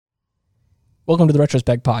Welcome to the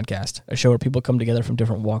Retrospect podcast, a show where people come together from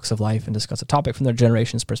different walks of life and discuss a topic from their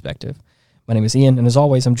generation's perspective. My name is Ian, and as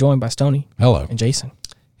always, I'm joined by Stoney. Hello. And Jason.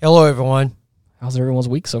 Hello, everyone. How's everyone's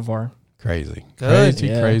week so far? Crazy. Good.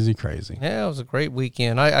 Crazy. Yeah, it was a great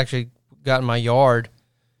weekend. I actually got in my yard,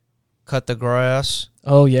 cut the grass.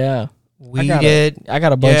 Oh, yeah. Weeded. I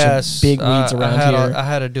got a bunch of big weeds around here. I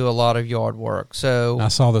had to do a lot of yard work. So I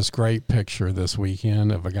saw this great picture this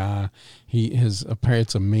weekend of a guy. It's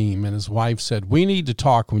a meme, and his wife said, "We need to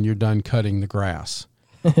talk when you're done cutting the grass."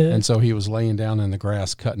 And so he was laying down in the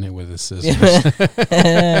grass cutting it with his scissors.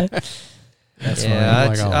 That's funny.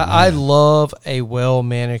 I love a well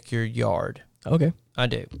manicured yard. Okay. I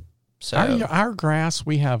do. So Our grass,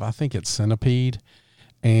 we have, I think it's centipede,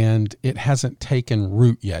 and it hasn't taken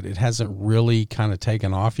root yet. It hasn't really kind of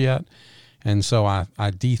taken off yet. And so I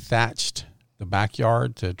dethatched the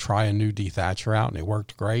backyard to try a new dethatcher out, and it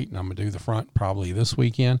worked great. And I'm going to do the front probably this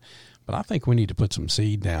weekend. But I think we need to put some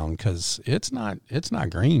seed down because it's not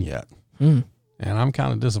green yet. And I'm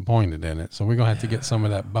kind of disappointed in it. So we're going to have to get some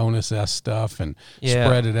of that bonus S stuff and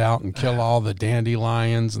spread it out and kill all the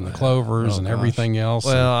dandelions and the clovers and everything else.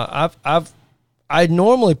 Well, I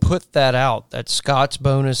normally put that out, that Scott's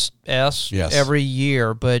bonus S, every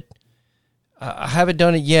year, but I haven't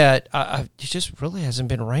done it yet. It just really hasn't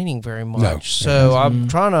been raining very much. No, so I'm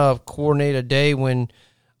trying to coordinate a day when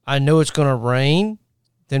I know it's going to rain,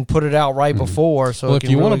 then put it out right before. So if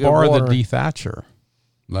you want to borrow the dethatcher,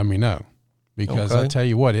 let me know. Because I tell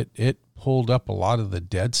you what, it pulled up a lot of the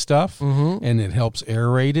dead stuff, and it helps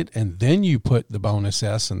aerate it, and then you put the bonus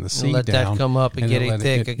S and the seed let down. That come up and get it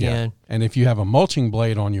thick again. Yeah. And if you have a mulching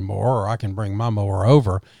blade on your mower, or I can bring my mower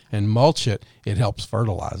over and mulch it, it helps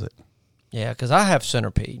fertilize it. Yeah, because I have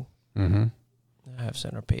centipede. I have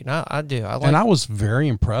centipede. I do. And I was very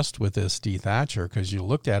impressed with this dethatcher because you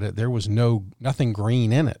looked at it, there was nothing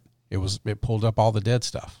green in it. It pulled up all the dead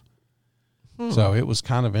stuff. So it was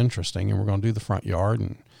kind of interesting, and we're going to do the front yard.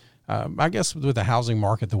 And I guess with the housing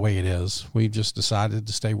market the way it is, we've just decided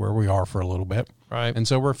to stay where we are for a little bit. Right. And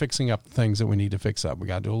so we're fixing up the things that we need to fix up. We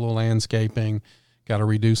got to do a little landscaping, got to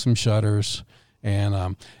redo some shutters,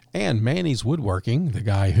 and Manny's Woodworking, the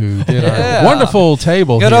guy who did our wonderful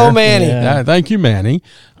table Good here. old Manny. Yeah. Thank you, Manny.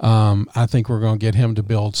 I think we're going to get him to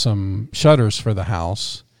build some shutters for the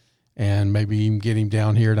house. And maybe even get him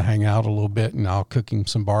down here to hang out a little bit, and I'll cook him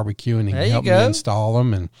some barbecue, and he can help me install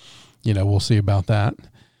them, and we'll see about that.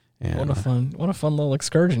 And what a fun little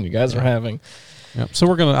excursion you guys are having. Yep.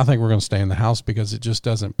 So I think we're gonna stay in the house because it just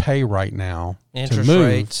doesn't pay right now Interest to move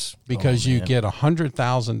rates. Because you get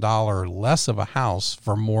 $100,000 less of a house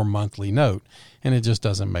for more monthly note, and it just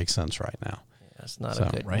doesn't make sense right now. Yeah, it's not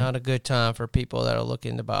not a good time for people that are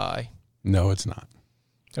looking to buy. No, it's not.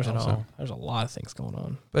 There's a lot of things going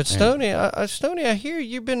on. But Stoney, I hear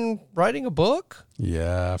you've been writing a book?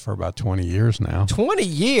 Yeah, for about 20 years now. 20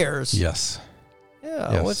 years? Yes.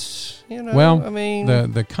 Yeah. Yes. I mean,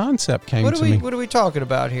 the concept came to me. What are we talking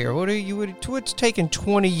about here? What's taken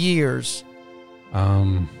 20 years?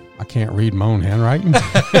 I can't read my own handwriting.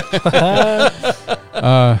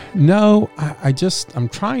 No, I'm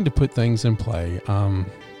trying to put things in play.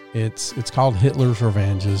 It's called Hitler's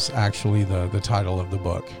Revenge is actually the title of the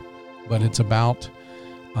book, but it's about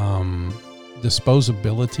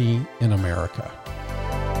disposability in America.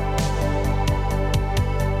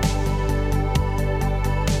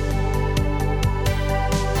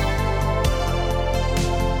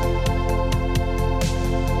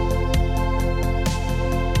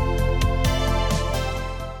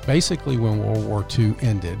 Basically, when World War II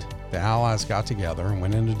ended, the Allies got together and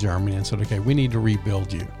went into Germany and said, okay, we need to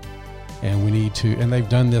rebuild you. And we need to, and they've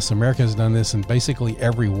done this, America has done this in basically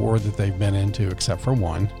every war that they've been into except for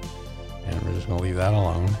one. And we're just going to leave that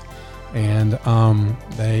alone. And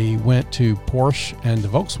they went to Porsche and to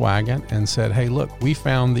Volkswagen and said, hey, look, we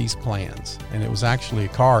found these plans. And it was actually a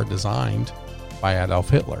car designed by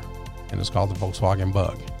Adolf Hitler. And it's called the Volkswagen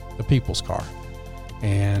Bug, the people's car.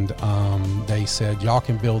 And they said, y'all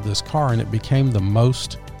can build this car. And it became the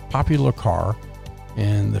most popular car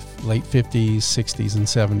in the late 50s, 60s, and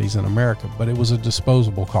 70s in America. But it was a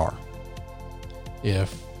disposable car.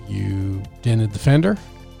 If you dented the fender,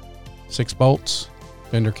 6 bolts,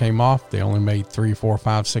 fender came off. They only made 3, 4,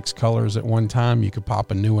 5, 6 colors at one time. You could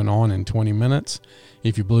pop a new one on in 20 minutes.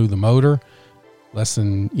 If you blew the motor, less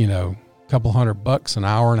than, a couple $100, an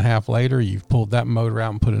hour and a half later, you've pulled that motor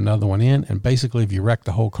out and put another one in. And basically, if you wrecked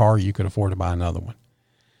the whole car, you could afford to buy another one.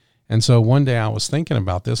 And so one day I was thinking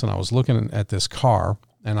about this, and I was looking at this car,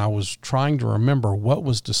 and I was trying to remember what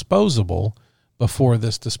was disposable before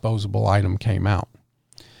this disposable item came out.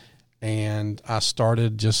 And I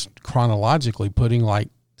started just chronologically putting like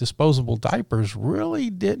disposable diapers really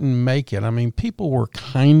didn't make it. I mean, people were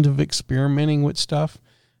kind of experimenting with stuff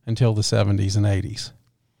until the 70s and 80s.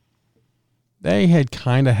 They had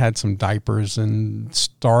kind of had some diapers and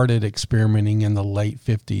started experimenting in the late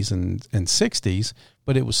 50s and 60s,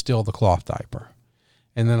 but it was still the cloth diaper.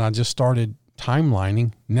 And then I just started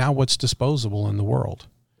timelining. Now what's disposable in the world?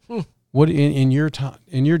 What in your time,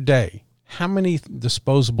 in your day, how many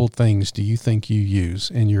disposable things do you think you use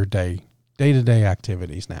in your day-to-day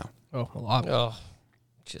activities now? Oh, a lot. Oh,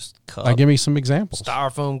 just cups. Give me some examples.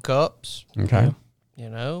 Styrofoam cups. Okay.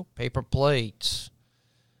 Paper plates.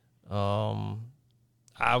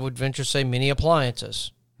 I would venture to say many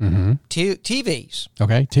appliances. Mm-hmm. TVs.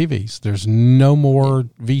 Okay, TVs. There's no more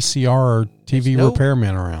VCR or TV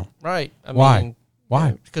repairmen around. Right. Why?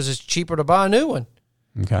 Why? Because it's cheaper to buy a new one.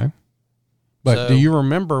 Okay. But do you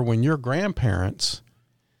remember when your grandparents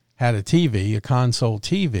had a TV, a console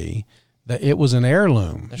TV, that it was an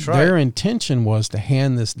heirloom? That's right. Their intention was to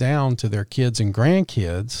hand this down to their kids and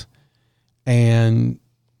grandkids, and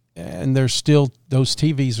there's still, those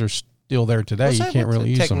TVs are still there today. You can't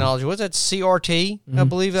really use them. Technology. What's that, CRT? I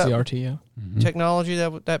believe that. CRT, yeah. Technology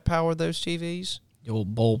that powered those TVs? The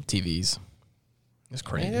old bulb TVs. It's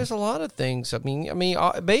crazy. There's a lot of things. I mean,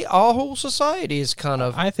 our whole society is kind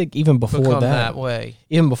of. I think even before that way.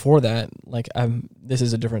 Even before that, like this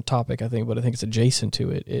is a different topic, I think, but I think it's adjacent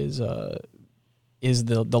to it. Is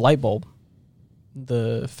the light bulb,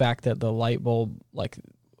 the fact that the light bulb, like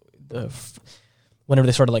whenever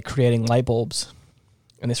they started like creating light bulbs,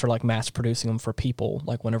 and they started like mass producing them for people,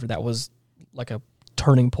 like whenever that was like a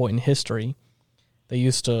turning point in history, they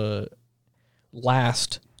used to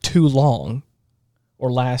last too long. Or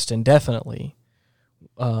last indefinitely.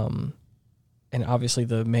 And obviously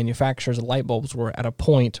the manufacturers of light bulbs were at a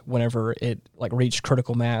point whenever it like reached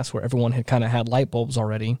critical mass where everyone had kind of had light bulbs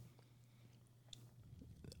already.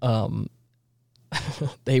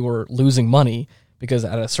 They were losing money because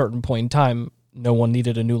at a certain point in time, no one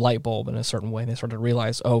needed a new light bulb in a certain way. They started to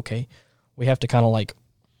realize, okay, we have to kind of like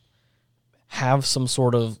have some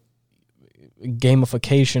sort of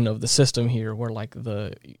gamification of the system here where like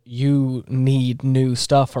you need new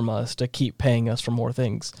stuff from us to keep paying us for more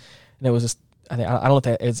things. And it was just, I don't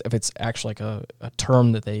know if it's actually like a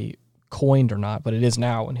term that they coined or not, but it is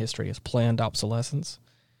now in history as planned obsolescence.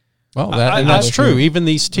 Well, that's true. Even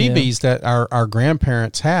these TVs that our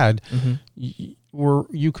grandparents had,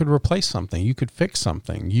 you could replace something, you could fix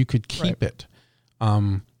something, you could keep it.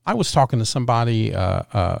 I was talking to somebody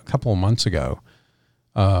a couple of months ago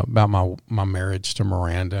about my marriage to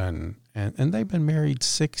Miranda, and they've been married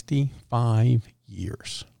 65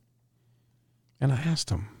 years. And I asked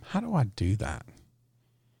him, how do I do that?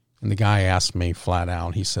 And the guy asked me flat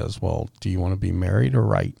out, he says, well, do you want to be married or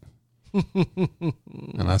right?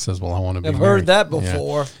 And I says, well, I want to be married. I've heard that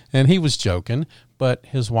before. Yeah. And he was joking, but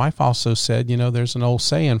his wife also said, there's an old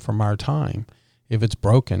saying from our time, if it's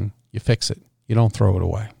broken, you fix it. You don't throw it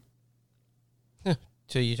away.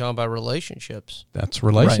 So you're talking about relationships. That's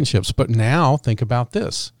relationships. Right. But now think about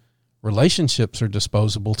this. Relationships are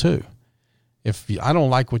disposable too. If I don't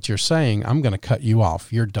like what you're saying, I'm going to cut you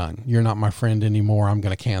off. You're done. You're not my friend anymore. I'm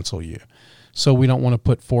going to cancel you. So we don't want to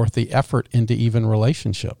put forth the effort into even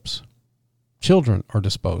relationships. Children are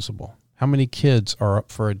disposable. How many kids are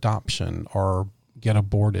up for adoption or get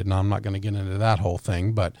aborted? Now, I'm not going to get into that whole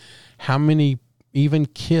thing, but how many even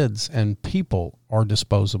kids and people are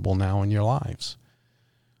disposable now in your lives?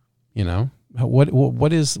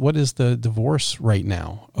 What is the divorce rate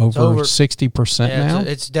now? Over 60% now?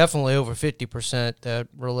 It's definitely over 50% that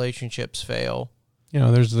relationships fail.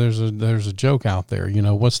 There's a joke out there.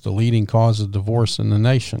 What's the leading cause of divorce in the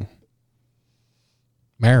nation?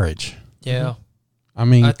 Marriage. Yeah. I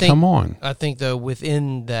mean, come on. I think though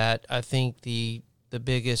within that, I think the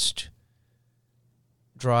biggest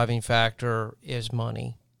driving factor is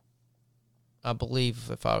money. I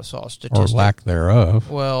believe if I saw a statistic. Or lack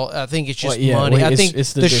thereof. Well, I think it's just money. I think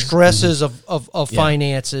it's the stresses of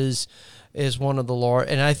finances is one of the large.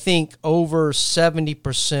 And I think over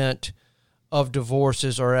 70% of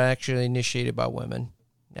divorces are actually initiated by women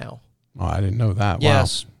now. Oh, I didn't know that.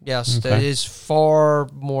 Yes, wow. Yes. Okay. That is far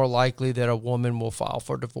more likely that a woman will file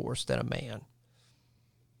for divorce than a man.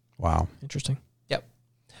 Wow. Interesting. Yep.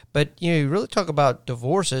 But, you really talk about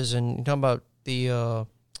divorces and you talk about the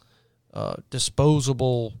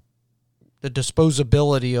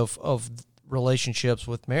disposability of relationships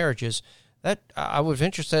with marriages. That I would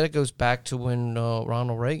venture to say that goes back to when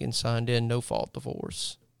Ronald Reagan signed in no-fault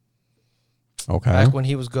divorce. Okay. Back when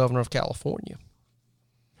he was governor of California.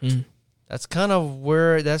 That's kind of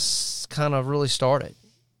where that's kind of really started.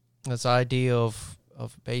 This idea of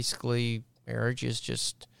basically marriage is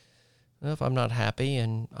just if I'm not happy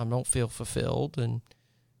and I don't feel fulfilled, and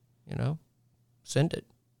send it.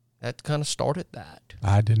 That kind of started that.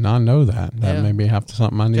 I did not know that. That may be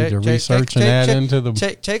something I need to research and add into the.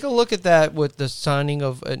 Take a look at that with the signing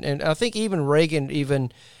of, and I think even Reagan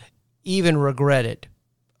even regretted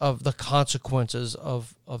of the consequences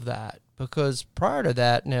of that, because prior to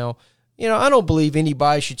that, now, I don't believe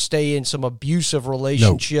anybody should stay in some abusive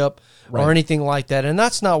relationship or anything like that, and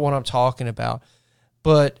that's not what I'm talking about.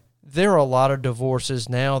 But there are a lot of divorces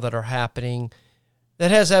now that are happening that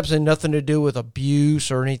has absolutely nothing to do with abuse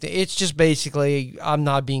or anything. It's just basically, I'm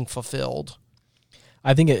not being fulfilled.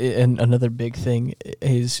 I think another big thing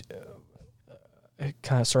is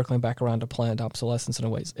kind of circling back around to planned obsolescence in a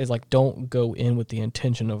way, is like, don't go in with the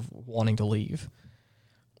intention of wanting to leave.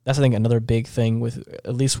 That's, I think, another big thing with,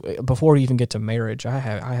 at least before you even get to marriage. I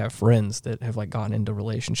have friends that have like gotten into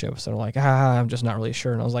relationships that are like, I'm just not really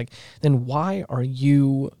sure. And I was like, then why are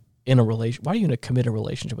you in a relation? Why are you in a committed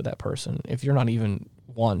relationship with that person if you're not even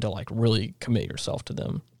wanting to like really commit yourself to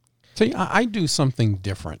them? See, I do something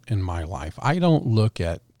different in my life. I don't look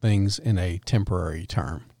at things in a temporary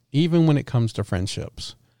term, even when it comes to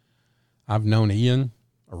friendships. I've known Ian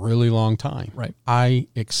a really long time. Right. I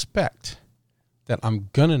expect that I'm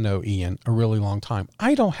going to know Ian a really long time.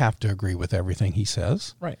 I don't have to agree with everything he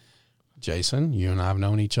says. Right. Jason, you and I have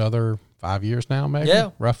known each other 5 years now, maybe?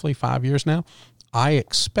 Yeah. Roughly 5 years now. I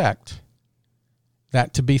expect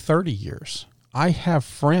that to be 30 years. I have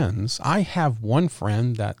friends. I have one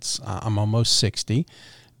friend that's, I'm almost 60,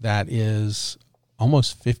 that is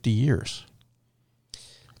almost 50 years.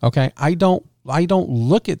 Okay. I don't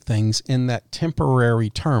look at things in that temporary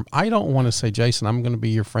term. I don't want to say, Jason, I'm going to be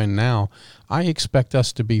your friend now. I expect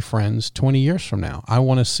us to be friends 20 years from now. I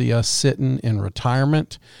want to see us sitting in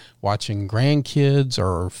retirement, watching grandkids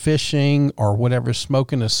or fishing or whatever,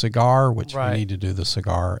 smoking a cigar, which we need to do the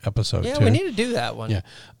cigar episode too. Yeah, we need to do that one. Yeah.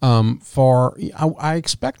 I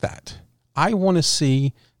expect that. I want to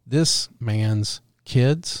see this man's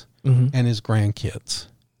kids and his grandkids.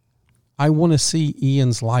 I want to see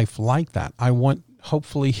Ian's life like that.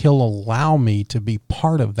 Hopefully he'll allow me to be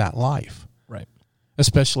part of that life. Right.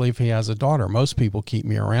 Especially if he has a daughter. Most people keep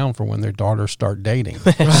me around for when their daughters start dating.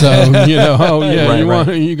 So,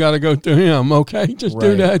 you got to go through him. Okay. Just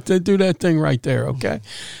do that thing right there. Okay.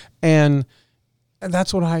 And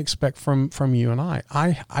that's what I expect from you and I.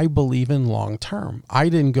 I believe in long term. I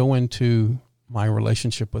didn't go into my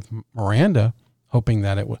relationship with Miranda hoping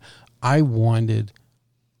that it would. I wanted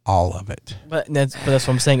all of it. But that's what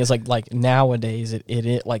I'm saying is like nowadays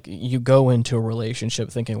it like you go into a relationship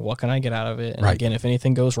thinking, what can I get out of it? And again, if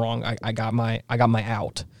anything goes wrong, I got my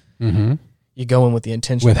out. Mm-hmm. You go in with the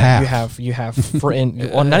intention with that you have friend.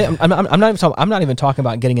 Well, I'm not even talking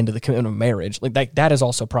about getting into the commitment of marriage. Like that is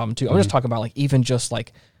also a problem too. I'm just talking about like even just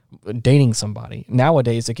like dating somebody.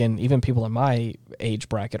 Nowadays, again, even people in my age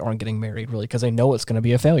bracket aren't getting married really because they know it's going to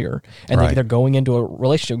be a failure. And they're going into a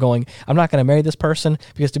relationship going, I'm not going to marry this person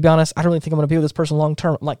because, to be honest, I don't really think I'm going to be with this person long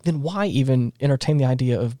term. Like, then why even entertain the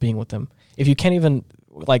idea of being with them? If you can't even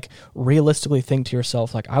like realistically think to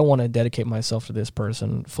yourself, like, I want to dedicate myself to this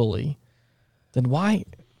person fully, then why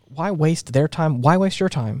waste their time? Why waste your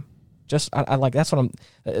time? Just I like that's what I'm.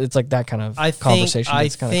 It's like that kind of conversation.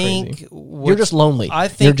 It's kind of crazy. You're just lonely.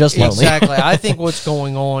 You're just lonely. Exactly. I think what's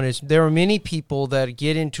going on is there are many people that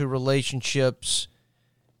get into relationships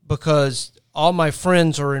because all my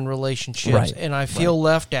friends are in relationships, and I feel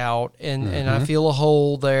left out, and I feel a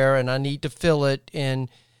hole there, and I need to fill it.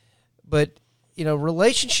 But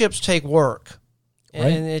relationships take work.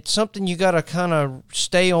 And it's something you got to kind of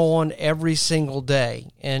stay on every single day.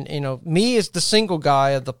 And, me as the single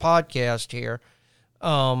guy of the podcast here,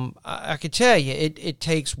 I could tell you it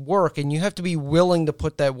takes work, and you have to be willing to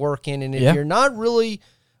put that work in. And if you're not really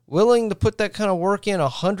willing to put that kind of work in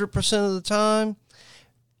 100% of the time,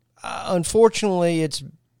 unfortunately, it's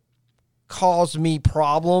caused me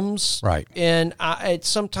problems. Right. And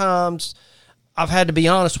sometimes I've had to be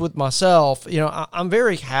honest with myself. I'm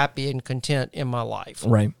very happy and content in my life.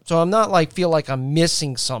 Right. So I'm not feel like I'm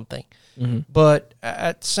missing something. Mm-hmm. But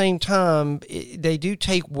at the same time, they do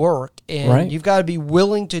take work, and you've got to be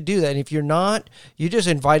willing to do that. And if you're not, you're just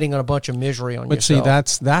inviting a bunch of misery on yourself. But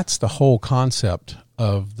see, that's the whole concept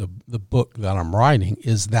of the book that I'm writing,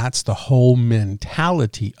 is that's the whole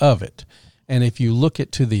mentality of it. And if you look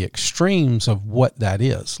at to the extremes of what that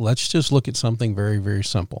is, let's just look at something very, very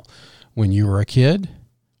simple. When you were a kid,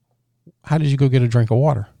 how did you go get a drink of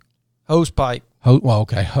water? Hose pipe.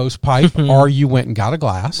 Hose pipe, or you went and got a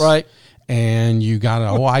glass. Right. And you got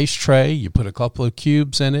an ice tray, you put a couple of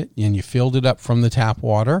cubes in it, and you filled it up from the tap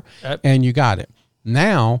water, and you got it.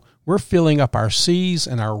 Now, We're filling up our seas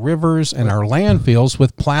and our rivers and our landfills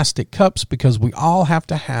with plastic cups because we all have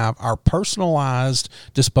to have our personalized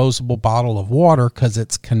disposable bottle of water because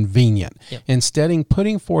it's convenient. Yep. Instead of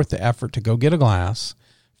putting forth the effort to go get a glass,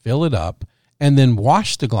 fill it up, and then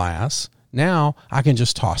wash the glass, now I can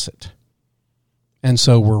just toss it. And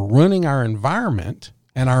so we're ruining our environment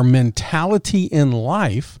and our mentality in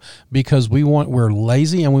life because we're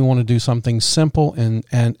lazy and we want to do something simple and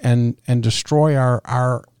destroy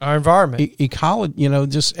our environment, ecology.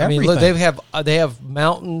 Just everything. I mean, they have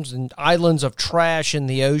mountains and islands of trash in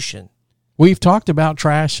the ocean. We've talked about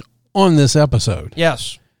trash on this episode.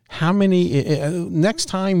 Yes. How many? Next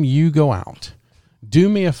time you go out, do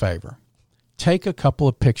me a favor. Take a couple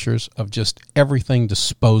of pictures of just everything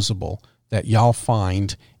disposable that y'all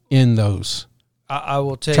find in those. I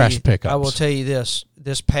will tell trash you. Pickups. I will tell you this.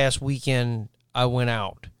 This past weekend, I went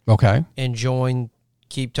out. Okay. And joined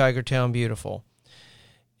Keep Tigertown Beautiful.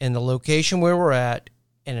 And the location where we're at,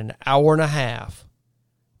 in an hour and a half,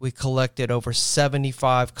 we collected over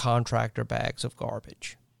 75 contractor bags of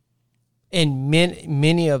garbage. And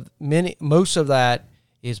most of that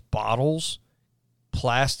is bottles,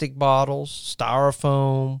 plastic bottles,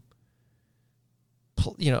 styrofoam,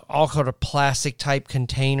 all kind of plastic type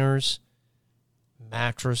containers.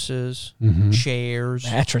 Mattresses, chairs.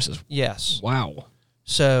 Mattresses. Yes. Wow.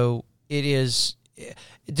 So it is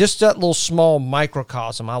just that little small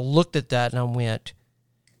microcosm. I looked at that and I went,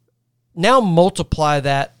 now multiply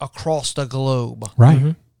that across the globe. Right.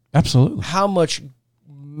 Mm-hmm. Absolutely. How much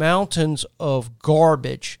mountains of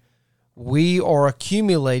garbage we are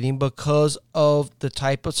accumulating because of the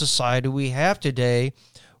type of society we have today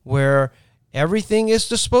where everything is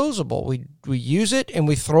disposable. We use it and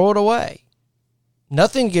we throw it away.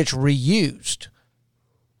 Nothing gets reused.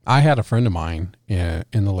 I had a friend of mine in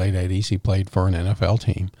the late 80s. He played for an NFL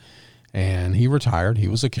team, and he retired. He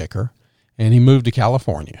was a kicker, and he moved to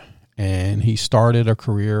California, and he started a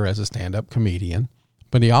career as a stand-up comedian,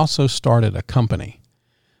 but he also started a company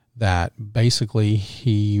that basically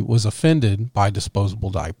he was offended by disposable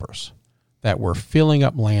diapers that were filling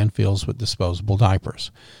up landfills with disposable diapers.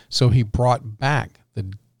 So he brought back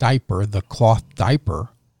the cloth diaper,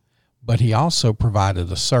 but he also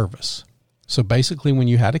provided a service. So basically when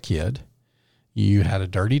you had a kid, you had a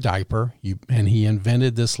dirty diaper, and he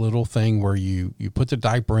invented this little thing where you put the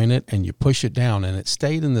diaper in it and you push it down, and it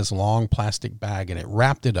stayed in this long plastic bag, and it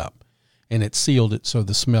wrapped it up, and it sealed it so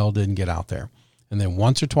the smell didn't get out there. And then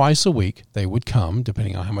once or twice a week, they would come,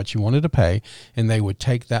 depending on how much you wanted to pay, and they would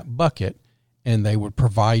take that bucket and they would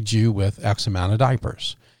provide you with X amount of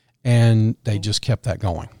diapers. And they just kept that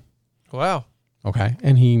going. Wow. Okay.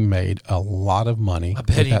 And he made a lot of money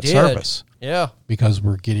with that service. Yeah. Because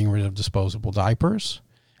we're getting rid of disposable diapers.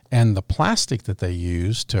 And the plastic that they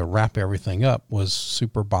used to wrap everything up was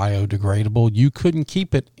super biodegradable. You couldn't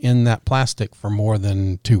keep it in that plastic for more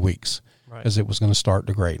than 2 weeks because it was going to start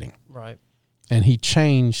degrading. Right. And he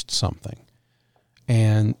changed something.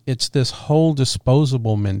 And it's this whole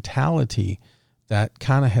disposable mentality that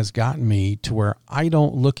kind of has gotten me to where I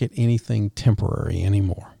don't look at anything temporary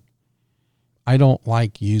anymore. I don't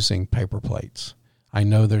like using paper plates. I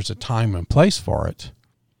know there's a time and place for it,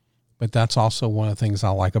 but that's also one of the things I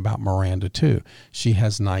like about Miranda too. She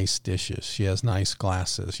has nice dishes. She has nice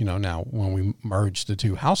glasses. Now when we merged the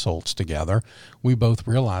two households together, we both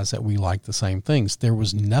realized that we like the same things. There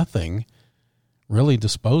was nothing really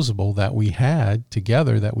disposable that we had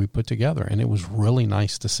together that we put together, and it was really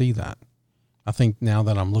nice to see that. I think now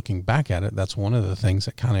that I'm looking back at it, that's one of the things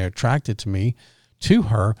that kind of attracted to me to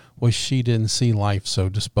her was she didn't see life so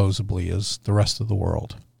disposably as the rest of the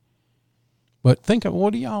world. But think of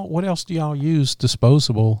what else do y'all use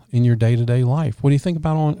disposable in your day-to-day life? What do you think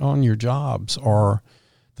about on your jobs or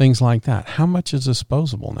things like that? How much is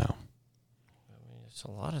disposable now? I mean, it's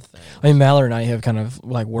a lot of things. I mean, Mallory and I have kind of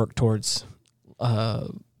like worked towards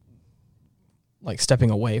like stepping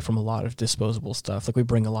away from a lot of disposable stuff. Like we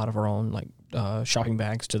bring a lot of our own like shopping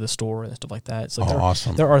bags to the store and stuff like that. It's like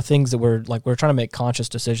awesome. There are things that we're trying to make conscious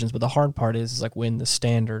decisions, but the hard part is like when the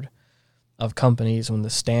standard of companies, when the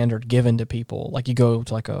standard given to people, like you go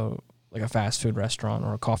to like a fast food restaurant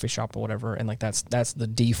or a coffee shop or whatever, and like that's the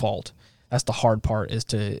default. That's the hard part is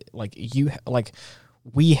to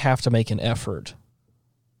we have to make an effort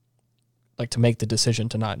like to make the decision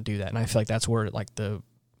to not do that. And I feel like that's where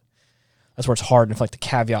that's where it's hard. And I feel like the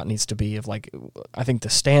caveat needs to be of like, I think the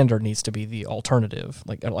standard needs to be the alternative.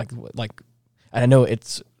 Like, and I know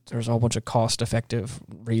there's a whole bunch of cost effective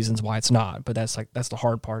reasons why it's not, but that's the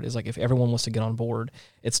hard part is like, if everyone wants to get on board,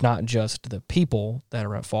 it's not just the people that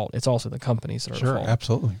are at fault. It's also the companies that are at fault. Sure,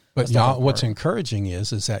 absolutely. But y'all, what's encouraging is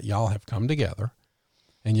that y'all have come together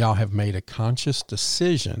and y'all have made a conscious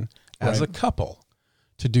decision as a couple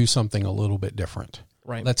to do something a little bit different.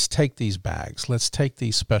 Right. Let's take these bags. Let's take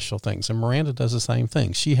these special things. And Miranda does the same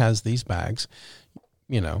thing. She has these bags,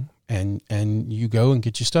 and you go and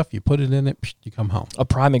get your stuff. You put it in it. You come home. A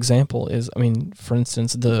prime example is, for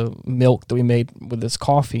instance, the milk that we made with this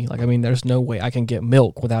coffee. There's no way I can get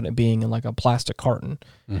milk without it being in like a plastic carton.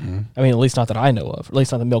 Mm-hmm. At least not that I know of. At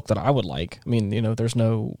least not the milk that I would like. There's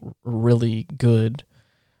no really good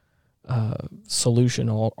solution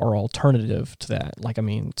or alternative to that.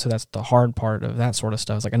 So that's the hard part of that sort of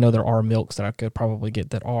stuff. It's like, I know there are milks that I could probably get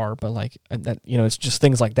that are, but like that, it's just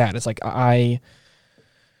things like that. It's like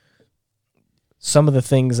some of the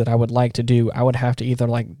things that I would like to do, I would have to either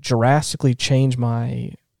like drastically change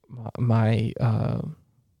my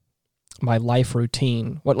life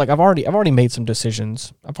routine. I've already made some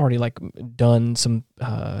decisions. I've already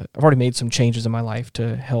made some changes in my life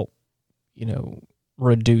to help,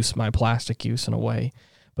 reduce my plastic use in a way.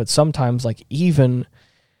 But sometimes even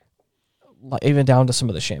down to some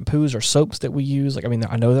of the shampoos or soaps that we use,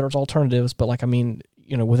 I know there's alternatives, but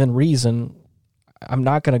within reason, I'm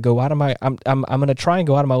not going to go out of my, I'm going to try and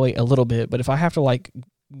go out of my way a little bit, but if I have to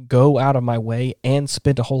go out of my way and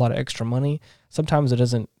spend a whole lot of extra money, sometimes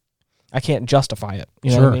I can't justify it.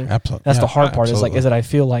 You know what I mean? Absolutely. That's the hard part is that I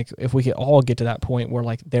feel like if we could all get to that point where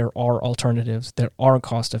there are alternatives that are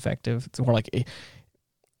cost effective, where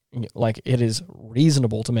it is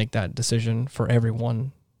reasonable to make that decision for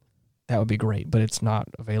everyone, that would be great, but it's not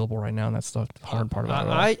available right now. And that's the hard part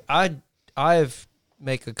about it. I've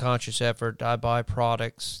make a conscious effort. I buy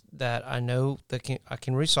products that I know that I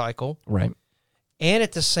can recycle. Right. And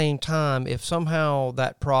at the same time, if somehow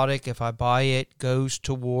that product, if I buy it, goes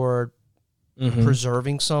toward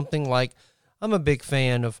preserving something, like I'm a big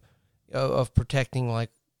fan of protecting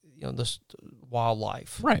this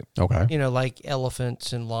wildlife. Right. Okay. Like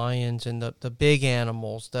elephants and lions and the big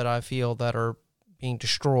animals that I feel that are being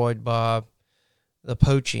destroyed by the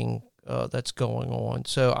poaching that's going on.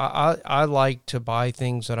 So I like to buy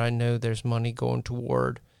things that I know there's money going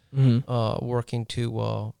toward working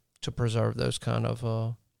to preserve those kind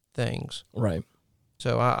of things. Right.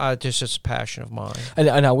 So I just, it's a passion of mine.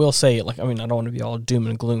 And I will say, I don't want to be all doom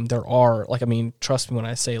and gloom. There are, trust me when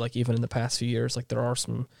I say, even in the past few years, there are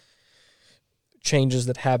some changes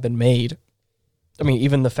that have been made.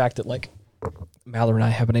 Even the fact that, Mallory and I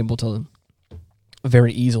have been able to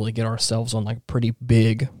very easily get ourselves on, pretty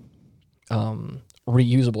big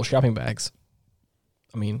reusable shopping bags.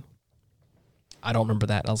 I don't remember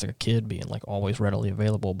that. I was a kid being always readily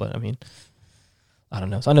available, but I don't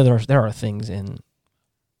know. So I know there are things in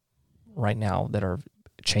right now that are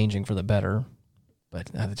changing for the better,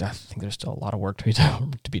 but I think there's still a lot of work to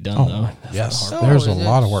be done. Though. Yes, there's a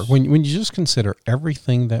lot of work. When you just consider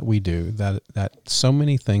everything that we do, that so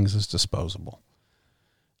many things is disposable,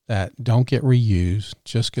 that don't get reused,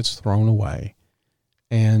 just gets thrown away,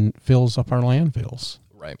 and fills up our landfills.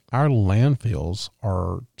 Right. Our landfills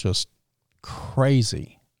are just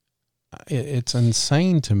crazy. It's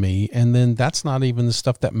insane to me. And then that's not even the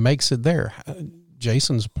stuff that makes it there.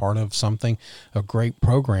 Jason's part of a great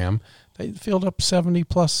program. They filled up 70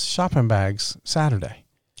 plus shopping bags Saturday.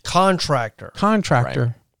 Contractor.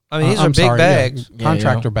 Right. These are big bags. Yeah,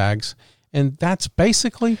 contractor bags. And that's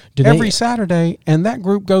basically every Saturday. And that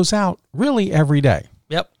group goes out really every day.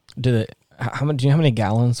 Yep. Do you know how many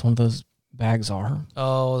gallons one of those bags are?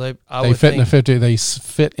 Oh, they fit in a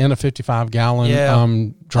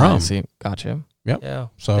 55-gallon drum. I see. Gotcha. Yep. Yeah.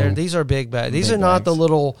 So these are big bags. These big are not bags. the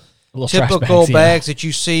little trash typical bags, bags that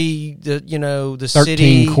you see. The 13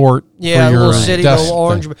 city quart. Yeah, for little city, dust little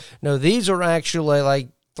orange. thing. No, these are actually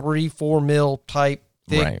 3-4 mil type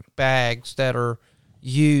thick bags that are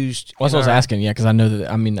used. Well, that's what I was asking. Yeah, because I know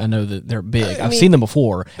that. I know that they're big. I've seen them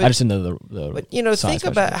before. I just didn't know the. But think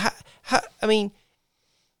about how.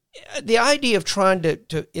 The idea of trying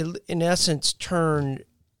to in essence turn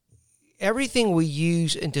everything we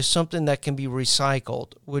use into something that can be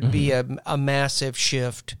recycled would be a massive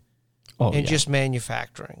shift in just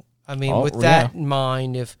manufacturing. With that in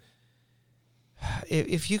mind,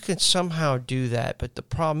 if you can somehow do that, but the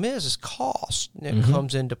problem is cost that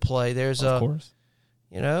comes into play. There's of course.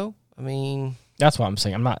 That's what I'm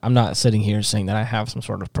saying. I'm not sitting here saying that I have some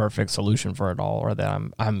sort of perfect solution for it all, or that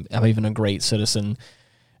I'm even a great citizen,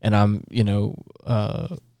 and I'm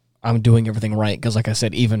doing everything right. Because like I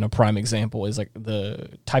said, even a prime example is the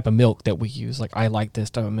type of milk that we use. I like this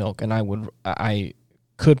type of milk, and I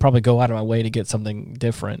could probably go out of my way to get something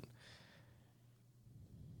different.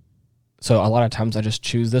 So a lot of times I just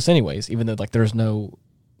choose this anyways, even though there's no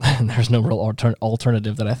real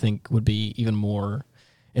alternative that I think would be even more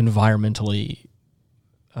environmentally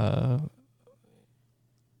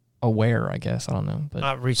aware, I guess. I don't know. But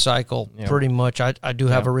I recycle pretty much. I do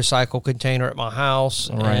have a recycle container at my house,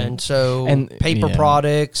 and so paper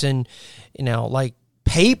products and like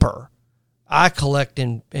paper, I collect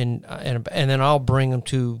and then I'll bring them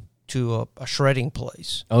to a shredding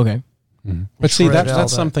place. Okay. Mm-hmm. But see,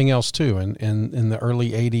 that's something else too. And in the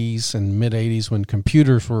early 80s and mid 80s, when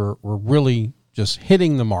computers were really just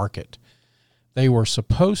hitting the market, they were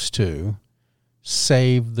supposed to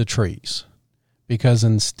save the trees, because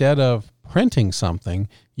instead of printing something,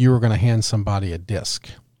 you were going to hand somebody a disk.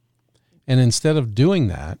 And instead of doing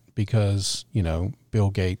that, because, Bill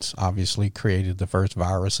Gates obviously created the first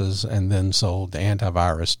viruses and then sold the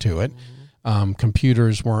antivirus to it,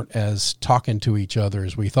 computers weren't as talking to each other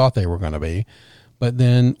as we thought they were going to be. But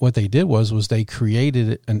then what they did was they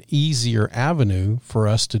created an easier avenue for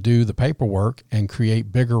us to do the paperwork and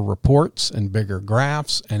create bigger reports and bigger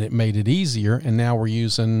graphs, and it made it easier. And now we're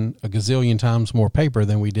using a gazillion times more paper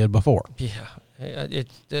than we did before. Yeah.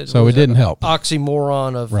 So it didn't help.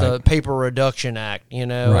 Oxymoron of the Paper Reduction Act, Right.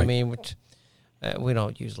 I mean, we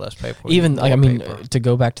don't use less paper. Even paper. To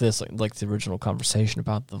go back to this, like the original conversation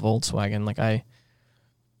about the Volkswagen, like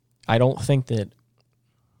I don't think that.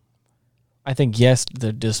 I think yes,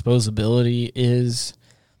 the disposability is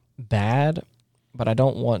bad, but I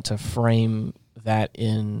don't want to frame that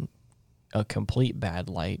in a complete bad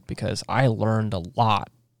light, because I learned a lot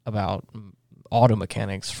about auto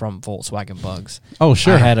mechanics from Volkswagen Bugs. Oh,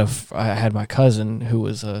 sure. I had my cousin who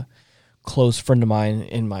was a close friend of mine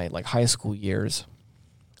in my high school years,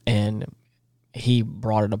 and he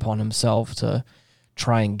brought it upon himself to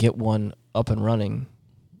try and get one up and running.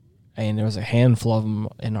 And there was a handful of them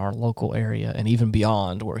in our local area, and even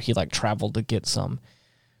beyond, where he traveled to get some.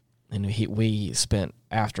 And we spent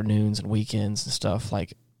afternoons and weekends and stuff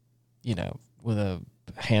with a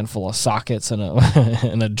handful of sockets and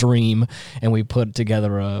and a dream, and we put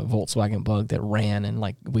together a Volkswagen Bug that ran, and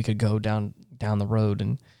we could go down the road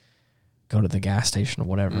and go to the gas station or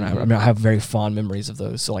whatever. Mm-hmm. I have very fond memories of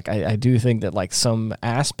those. So I do think that some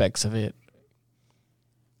aspects of it,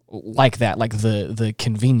 like that, the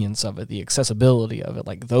convenience of it, the accessibility of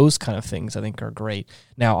it, those kind of things I think are great.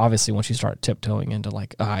 Now, obviously, once you start tiptoeing into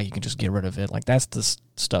you can just get rid of it, that's the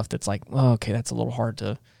stuff that's okay, that's a little hard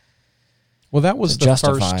to. Well, that was the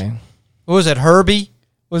justify. first. What was it? Herbie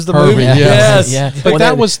was the Herbie, movie. Yes. Yeah. But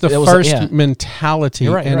that was the first mentality,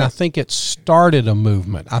 you're right. I think it started a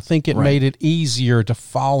movement. I think it made it easier to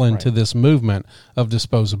fall into this movement of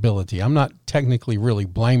disposability. I'm not technically really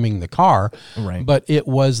blaming the car, but it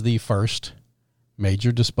was the first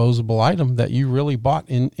major disposable item that you really bought,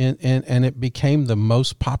 and it became the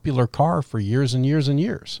most popular car for years and years and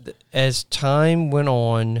years. As time went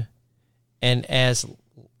on, and as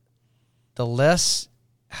the less,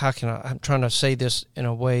 I'm trying to say this in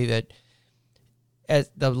a way that as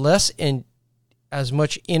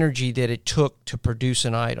much energy that it took to produce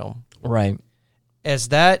an item, as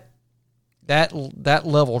that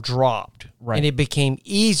level dropped, and it became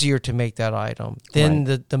easier to make that item, then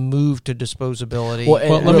the move to disposability.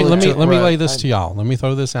 Well, let me lay this to y'all. Let me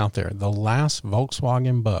throw this out there. The last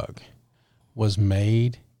Volkswagen Bug was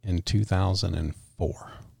made in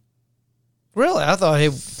 2004. Really? I thought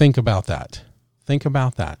Think about that.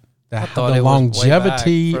 The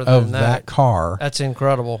longevity of that car. That's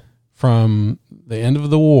incredible. From the end of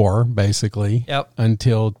the war, basically,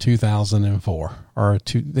 until 2004, or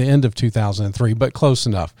to the end of 2003, but close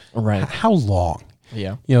enough. Right. How long?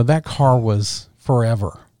 Yeah. That car was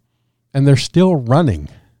forever. And they're still running.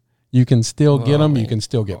 You can still get them. You can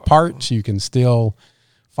still get parts. You can still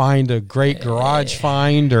find a great garage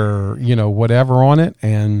find or, whatever on it.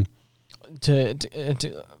 And to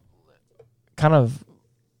kind of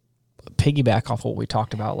piggyback off what we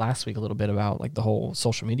talked about last week a little bit about the whole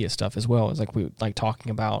social media stuff as well, is we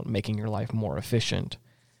talking about making your life more efficient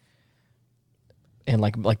and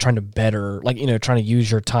trying to better, trying to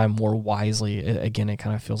use your time more wisely. Again, it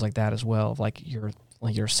kind of feels like that as well.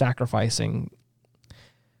 You're sacrificing,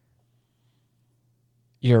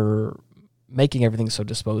 you're making everything so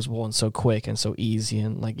disposable and so quick and so easy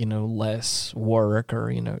and less work,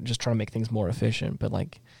 or just trying to make things more efficient. But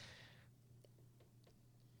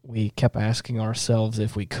we kept asking ourselves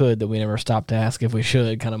if we could, that we never stopped to ask if we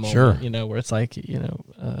should, kind of moment. Sure. Where it's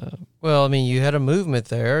well, I mean, you had a movement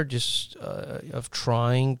there just of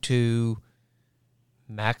trying to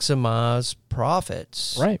maximize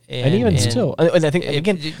profits, right? And even still, and I think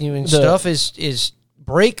again, stuff is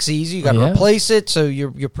breaks easy. You got to replace it, so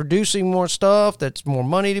you're producing more stuff. That's more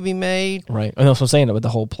money to be made, right? And also saying it with the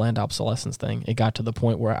whole planned obsolescence thing, it got to the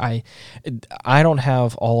point where I don't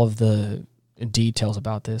have all of the details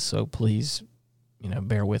about this, so please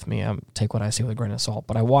bear with me. Take what I see with a grain of salt.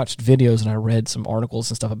 But I watched videos and I read some articles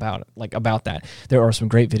and stuff about it, about that. There are some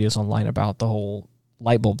great videos online about the whole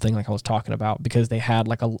light bulb thing, like I was talking about, because they had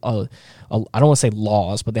like I don't want to say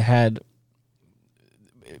laws, but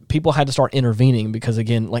people had to start intervening because,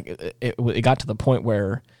 again, like it got to the point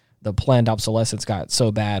where the planned obsolescence got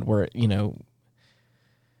so bad where,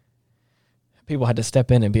 people had to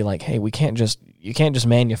step in and be like, hey, you can't just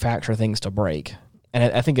manufacture things to break.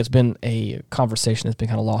 And I think it's been a conversation that's been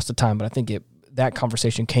kind of lost to time, but I think that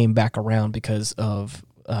conversation came back around because of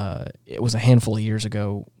it was a handful of years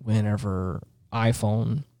ago whenever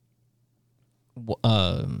iPhone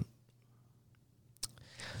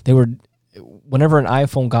whenever an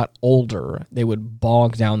iPhone got older, they would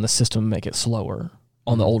bog down the system and make it slower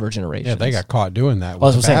on the older generations. Yeah, they got caught doing that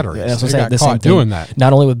with batteries. They got caught doing that.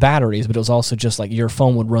 Not only with batteries, but it was also just like your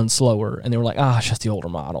phone would run slower, and they were like, it's just the older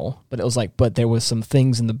model. But it was like, but there was some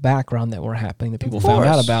things in the background that were happening that people found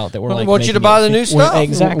out about that were I want you to buy the new stuff.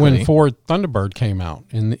 Exactly. When Ford Thunderbird came out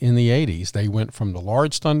in the 80s, they went from the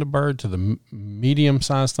large Thunderbird to the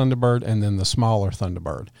medium-sized Thunderbird and then the smaller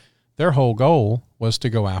Thunderbird. Their whole goal was to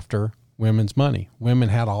go after women's money. Women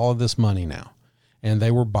had all of this money now, and they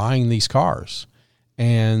were buying these cars.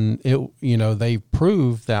 And they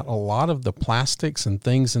proved that a lot of the plastics and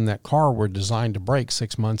things in that car were designed to break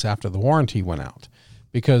 6 months after the warranty went out,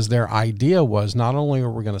 because their idea was not only are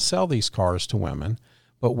we going to sell these cars to women,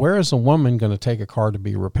 but where is a woman going to take a car to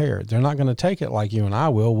be repaired? They're not going to take it like you and I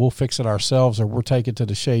will. We'll fix it ourselves, or we'll take it to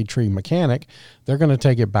the shade tree mechanic. They're going to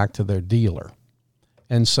take it back to their dealer.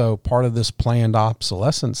 And so part of this planned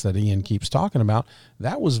obsolescence that Ian keeps talking about,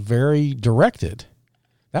 that was very directed.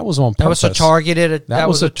 That was on purpose. That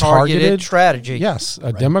was a targeted strategy. Yes,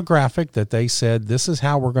 demographic that they said, this is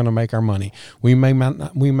how we're going to make our money. We may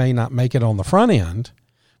not make it on the front end,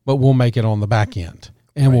 but we'll make it on the back end.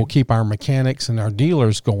 And we'll keep our mechanics and our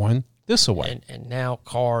dealers going this way. And now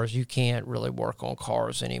cars, you can't really work on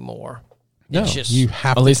cars anymore. No, you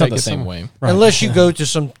have at to least take not the same way. Right. Unless you go to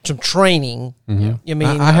some training. Mm-hmm.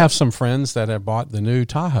 I have some friends that have bought the new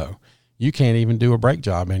Tahoe. You can't even do a brake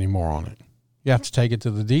job anymore on it. You have to take it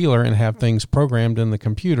to the dealer and have things programmed in the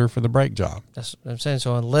computer for the brake job. That's what I'm saying.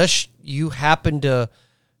 So unless you happen to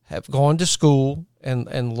have gone to school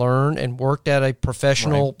and learned and worked at a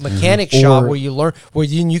professional mechanic shop where you learn, where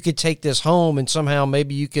you could take this home and somehow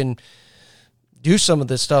maybe you can do some of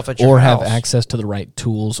this stuff at your house. Or have access to the right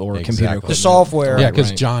tools or computer equipment. The software. Yeah,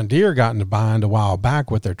 because John Deere got into bind a while back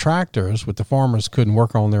with their tractors. With the farmers couldn't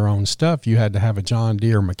work on their own stuff. You had to have a John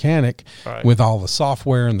Deere mechanic with all the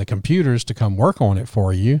software and the computers to come work on it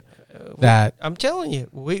for you. I'm telling you,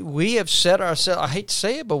 we have set ourselves, I hate to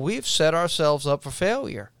say it, but we have set ourselves up for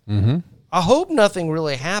failure. Mm-hmm. I hope nothing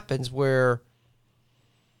really happens where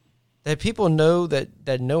that people know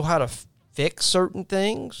that know how to fix certain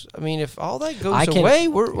things. I mean, if all that goes away,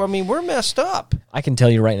 we're messed up. I can tell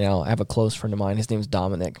you right now, I have a close friend of mine. His name's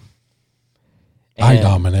Dominic. Hi,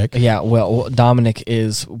 Dominic. Yeah, well, Dominic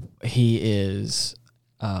he's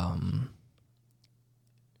a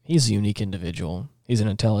unique individual. He's an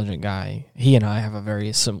intelligent guy. He and I have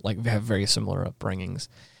very similar upbringings.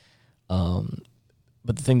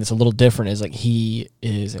 But the thing that's a little different is like he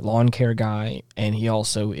is a lawn care guy, and he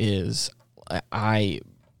also is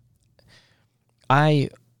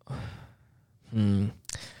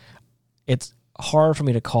it's hard for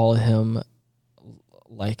me to call him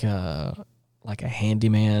like a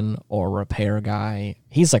handyman or repair guy.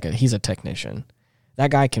 He's a technician.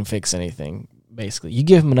 That guy can fix anything. Basically, you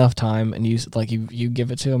give him enough time and you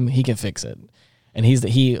give it to him, he can fix it. And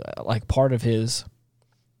part of his,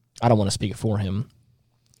 I don't want to speak for him.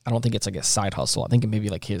 I don't think it's like a side hustle. I think it may be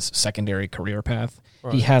like his secondary career path.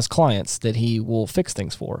 Right. He has clients that he will fix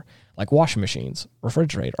things for, like washing machines,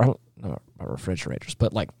 not refrigerators,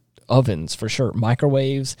 but like ovens for sure,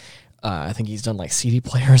 microwaves. I think he's done like CD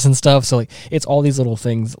players and stuff. So like it's all these little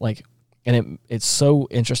things and it's so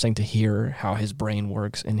interesting to hear how his brain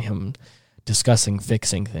works and him discussing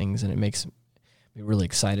fixing things, and it makes me really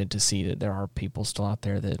excited to see that there are people still out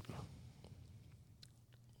there that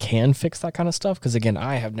can fix that kind of stuff. Because again,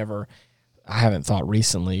 I haven't thought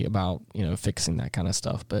recently about fixing that kind of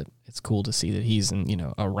stuff, but it's cool to see that he's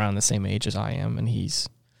around the same age as I am, and he's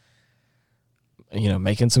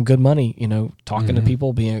making some good money, talking to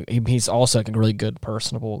people, he's also like a really good,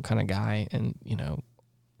 personable kind of guy, and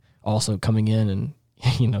also coming in and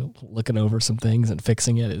looking over some things and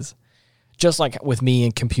fixing it is just like with me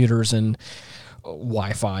and computers and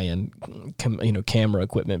Wi-Fi and camera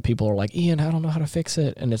equipment. People are like, Ian, I don't know how to fix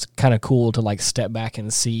it, and it's kind of cool to like step back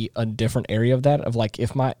and see a different area of that. Of like,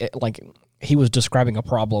 if he was describing a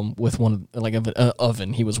problem with one like of an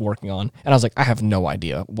oven he was working on, and I was like, I have no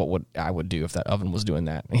idea what I would do if that oven was doing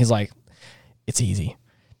that. And he's like, it's easy.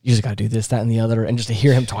 You just got to do this, that, and the other. And just to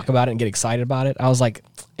hear him talk about it and get excited about it, I was like,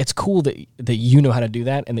 it's cool that you know how to do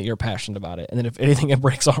that and that you're passionate about it. And then if anything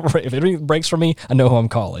breaks for me, I know who I'm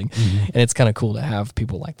calling. Mm-hmm. And it's kind of cool to have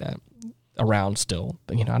people like that around still.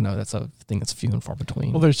 But, I know that's a thing that's few and far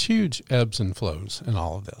between. Well, there's huge ebbs and flows in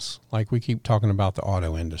all of this. Like we keep talking about the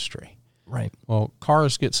auto industry. Right. Well,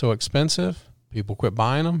 cars get so expensive, people quit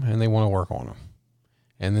buying them and they want to work on them.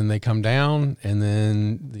 And then they come down, and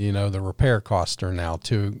then, the repair costs are now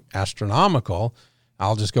too astronomical.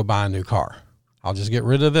 I'll just go buy a new car. I'll just get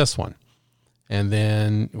rid of this one. And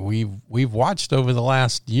then we've watched over the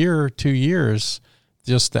last year, 2 years,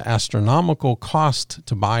 just the astronomical cost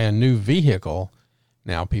to buy a new vehicle.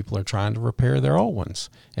 Now people are trying to repair their old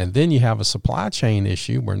ones. And then you have a supply chain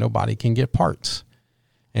issue where nobody can get parts.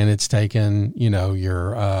 And it's taken,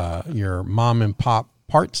 your mom and pop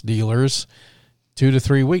parts dealers 2 to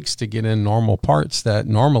 3 weeks to get in normal parts that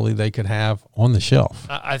normally they could have on the shelf.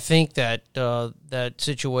 I think that that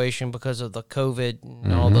situation, because of the COVID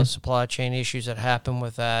and all the supply chain issues that happen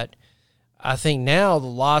with that, I think now the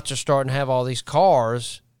lots are starting to have all these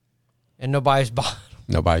cars, and nobody's buying them.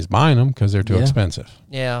 Nobody's buying them because they're too expensive.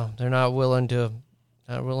 Yeah, they're not willing to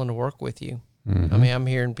work with you. Mm-hmm. I mean, I'm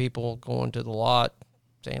hearing people going to the lot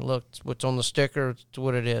saying, look, it's what's on the sticker, it's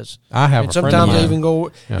what it is. I have a friend of mine. Sometimes they even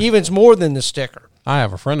go, even it's more than the sticker. I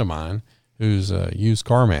have a friend of mine who's a used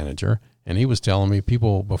car manager, and he was telling me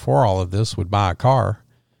people before all of this would buy a car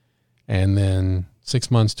and then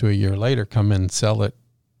 6 months to a year later come in and sell it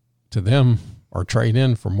to them or trade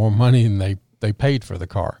in for more money than they paid for the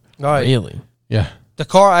car. Right. Really? Yeah. The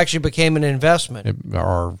car actually became an investment.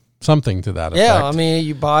 Or something to that effect. Yeah, I mean,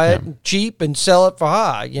 you buy it cheap and sell it for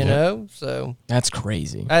high, you know? So that's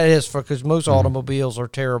crazy. That is, because most automobiles are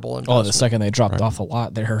terrible investment. Oh, the second they dropped off the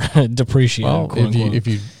lot, they're depreciating. Well, if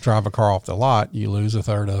you drive a car off the lot, you lose a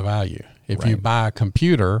third of the value. If you buy a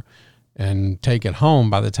computer and take it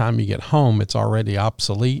home, by the time you get home, it's already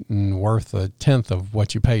obsolete and worth a tenth of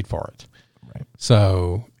what you paid for it. Right.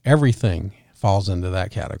 So everything falls into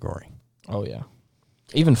that category. Oh, yeah.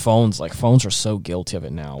 Even phones are so guilty of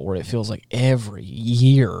it now, where it feels like every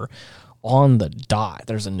year on the dot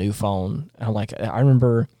there's a new phone. And I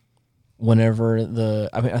remember whenever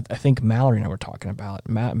I think Mallory and I were talking about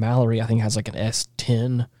Mallory. I think has like an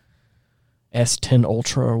S10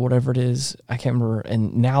 Ultra or whatever it is. I can't remember.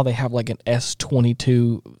 And now they have like an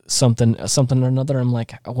S22 something or another. I'm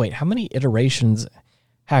like, oh, wait, how many iterations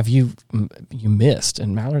have you missed?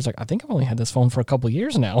 And Mallory's like, I think I've only had this phone for a couple of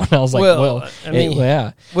years now. And I was like,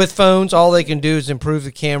 with phones, all they can do is improve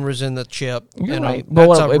the cameras and the chip. You're right.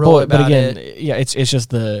 But again, it's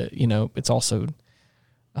just it's also,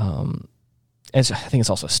 I think it's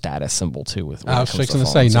also a status symbol too. With I was fixing to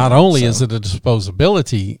say, not only is it a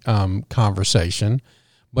disposability conversation,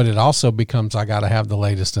 but it also becomes, I got to have the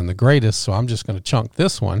latest and the greatest, so I'm just going to chunk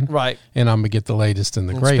this one. Right. And I'm going to get the latest and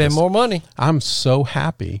the greatest. Spend more money. I'm so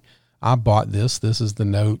happy I bought this. This is the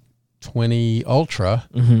Note 20 Ultra.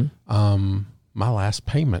 Mm-hmm. My last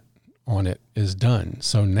payment on it is done.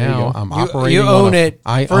 So now I'm operating. You own it.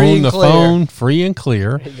 I own the phone free and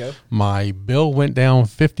clear. There you go. My bill went down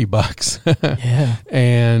 $50. Yeah.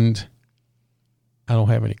 And I don't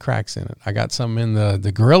have any cracks in it. I got some in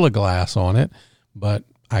the Gorilla Glass on it, but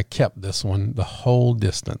I kept this one the whole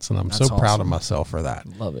distance, and I'm so proud of myself for that.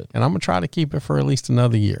 Love it. And I'm going to try to keep it for at least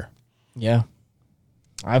another year. Yeah.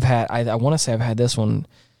 I want to say I've had this one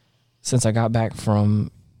since I got back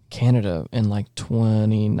from Canada in like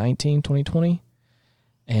 2019, 2020.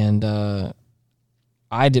 And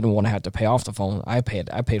I didn't want to have to pay off the phone. I paid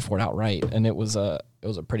for it outright, and it was a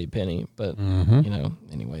pretty penny, but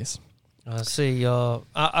anyways. I see.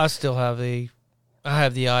 I still have the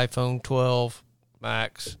iPhone 12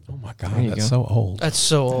 Max. Oh my God, that's so old. That's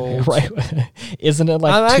so old. Right. Isn't it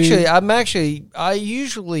like I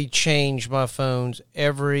usually change my phones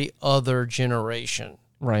every other generation.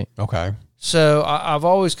 Right. Okay. So I've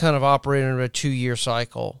always kind of operated in a 2-year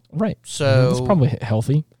cycle. Right. So it's probably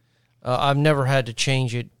healthy. I've never had to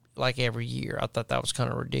change it like every year. I thought that was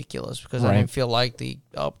kind of ridiculous because I didn't feel like the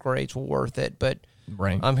upgrades were worth it. But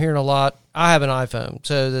I'm hearing a lot. I have an iPhone,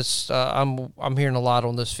 so this I'm hearing a lot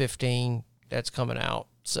on this 15 that's coming out.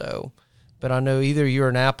 So, but I know either you're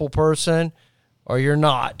an Apple person or you're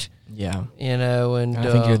not. Yeah. And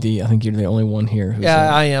I think you're the only one here.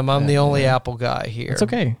 I am. I'm the only Apple guy here. That's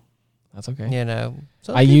okay.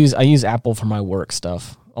 So I use Apple for my work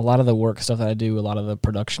stuff. A lot of the work stuff that I do, a lot of the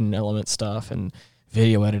production element stuff and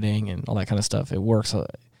video editing and all that kind of stuff, it works.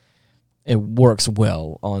 it works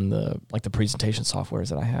well on the presentation softwares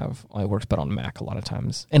that I have. It works better on Mac a lot of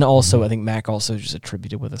times. And also I think Mac also is just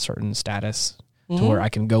attributed with a certain status to where I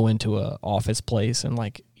can go into a office place and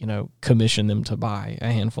commission them to buy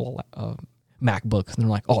a handful of MacBooks, and they're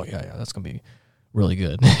like, oh yeah, that's going to be really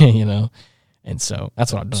good, And so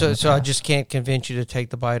that's what I'm doing. So I just can't convince you to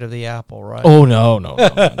take the bite of the apple, right? Oh no.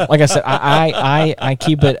 Like I said, I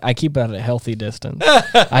keep it at a healthy distance.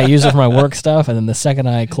 I use it for my work stuff, and then the second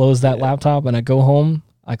I close that laptop and I go home,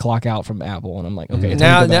 I clock out from Apple, and I'm like, okay,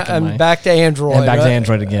 now I'm back to Android. And back to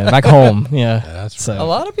Android again, back home. Yeah, that's so a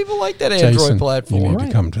lot of people like that Android Jason, platform. You need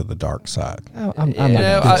to come to the dark side. I'm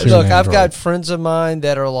look, I've got friends of mine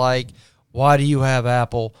that are like, "Why do you have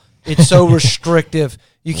Apple? It's so restrictive.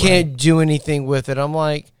 You can't do anything with it." I'm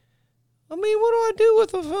like, what do I do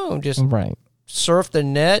with the phone? Just surf the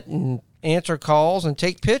net and answer calls and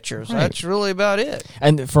take pictures. Right. That's really about it.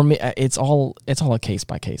 And for me, it's all a case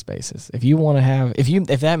by case basis. If you want to have,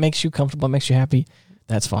 if that makes you comfortable, makes you happy,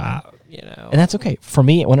 that's fine. And that's okay. For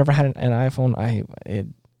me, whenever I had an iPhone, it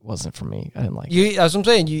wasn't for me. I didn't like it. That's what I'm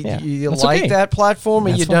saying. You like that platform,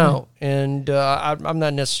 and you don't. And I'm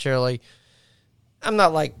not necessarily. I'm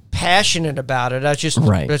not passionate about it. That's just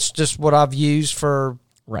what I've used for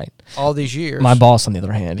all these years. My boss, on the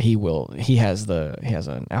other hand, he has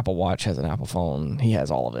an Apple Watch, has an Apple phone, he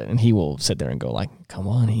has all of it, and he will sit there and go like, "Come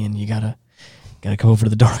on, Ian, you gotta come over to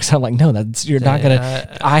the dark side." I'm like, no, you're not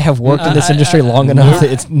gonna. I have worked in this industry long enough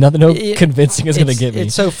that it's nothing. Convincing is gonna get me.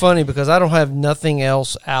 It's so funny because I don't have nothing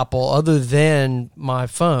else Apple other than my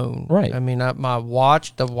phone. Right. I mean, my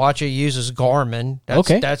watch, the watch I use is Garmin.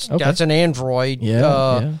 That's an Android.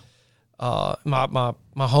 Yeah. My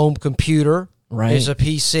home computer is a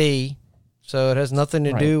PC, so it has nothing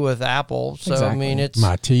to do with Apple. So exactly. I mean, it's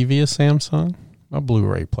my TV is Samsung. My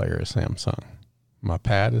Blu-ray player is Samsung. My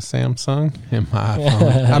pad is Samsung, and my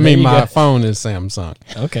phone. My phone is Samsung.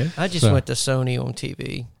 Okay. I just went to Sony on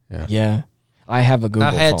TV. Yeah. I have a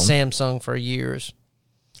Google phone. I had Samsung for years.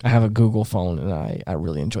 I have a Google phone, and I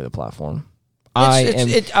really enjoy the platform.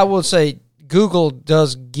 I will say Google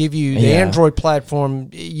does give you the Android platform.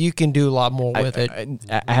 You can do a lot more with it.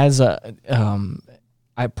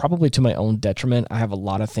 I probably, to my own detriment, I have a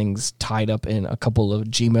lot of things tied up in a couple of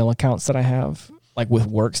Gmail accounts that I have, like with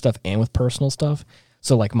work stuff and with personal stuff.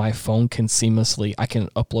 So like my phone can I can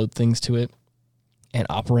upload things to it and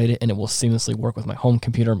operate it, and it will seamlessly work with my home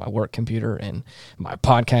computer, my work computer, and my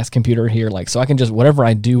podcast computer here. So I can just, whatever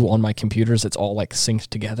I do on my computers, it's all synced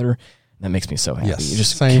together. That makes me so happy. Yes,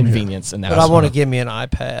 just convenience. And but I want to give me an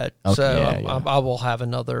iPad. Okay, so I will have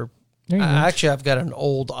another. Actually, I've got an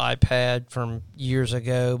old iPad from years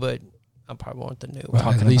ago, but I probably want the new one.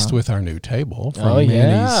 At least with our new table from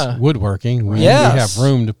Manny's Woodworking, we have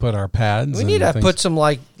room to put our pads. We need to put some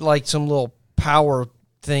some little power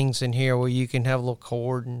things in here where you can have a little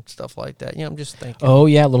cord and stuff like that. I'm just thinking. Oh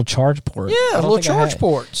yeah, a little charge port. Yeah, little charge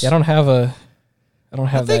ports. Yeah, I don't have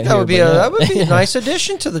I think that would be a nice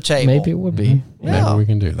addition to the table. Maybe it would be. Maybe we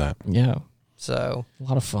can do that. Yeah. So a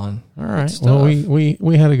lot of fun. All right. Well,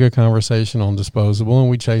 we had a good conversation on Disposable, and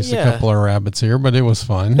we chased a couple of rabbits here, but it was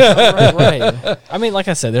fun. right. I mean, like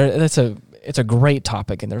I said, it's a great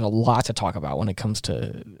topic, and there's a lot to talk about when it comes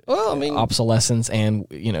to obsolescence and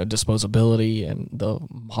disposability and the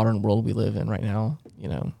modern world we live in right now.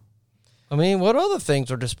 I mean, what other things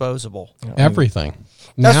are disposable? Everything.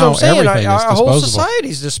 That's what I'm saying. Our whole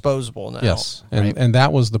society's disposable now. Yes, and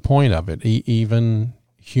that was the point of it. Even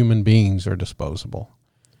human beings are disposable.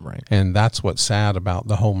 Right. And that's what's sad about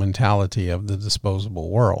the whole mentality of the disposable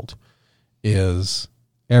world is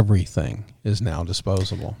everything is now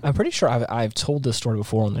disposable. I'm pretty sure I've told this story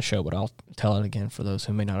before on the show, but I'll tell it again for those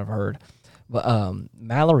who may not have heard. But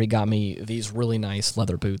Mallory got me these really nice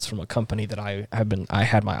leather boots from a company that I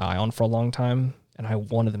had my eye on for a long time, and I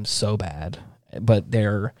wanted them so bad. But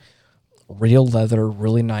they're real leather,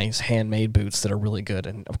 really nice handmade boots that are really good.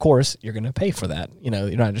 And of course, you're going to pay for that. You're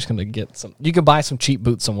not just going to get some. You can buy some cheap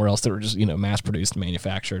boots somewhere else that are just mass produced and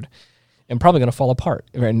manufactured, and probably going to fall apart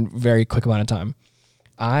in a very quick amount of time.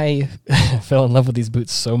 I fell in love with these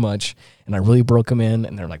boots so much, and I really broke them in,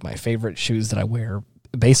 and they're like my favorite shoes that I wear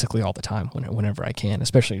basically all the time whenever I can,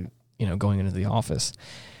 especially going into the office.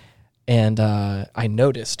 And I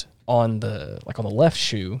noticed on the left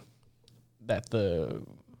shoe that the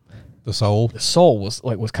sole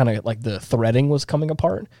was kind of like the threading was coming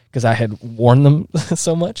apart because I had worn them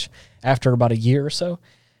so much after about a year or so,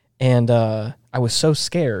 and I was so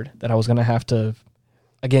scared that I was going to have to.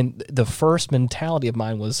 Again, the first mentality of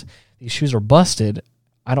mine was these shoes are busted.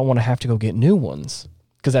 I don't want to have to go get new ones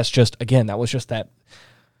because that was just that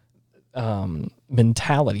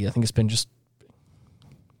mentality. I think it's been just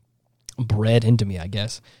bred into me, I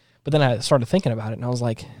guess. But then I started thinking about it, and I was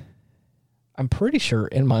like, I'm pretty sure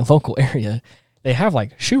in my local area they have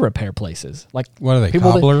like shoe repair places. Like, what are they?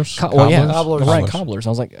 People cobblers? Cobblers. Right, cobblers. I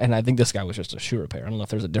was like, and I think this guy was just a shoe repair. I don't know if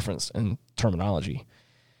there's a difference in terminology.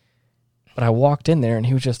 But I walked in there, and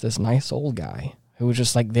he was just this nice old guy who was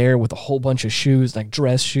just like there with a whole bunch of shoes, like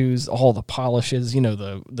dress shoes, all the polishes, you know,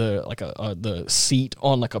 the seat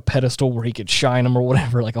on like a pedestal where he could shine them or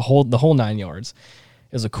whatever, like the whole 9 yards.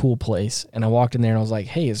 It was a cool place. And I walked in there and I was like,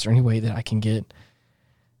 hey, is there any way that I can get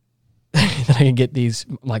these,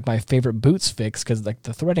 like, my favorite boots fixed, because like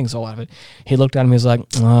the threading's all out of it. He looked at me, he was like,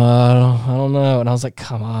 I don't know. And I was like,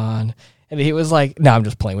 come on. And he was like, no, I'm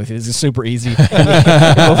just playing with you. This is super easy.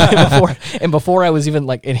 And before I was even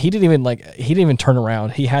like, and he didn't even turn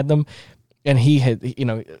around. He had them, and he had, you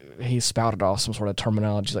know, he spouted off some sort of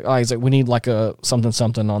terminology. He's like, we need like a something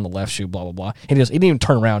on the left shoe, blah, blah, blah. He didn't even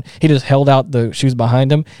turn around. He just held out the shoes behind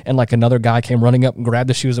him, and like another guy came running up and grabbed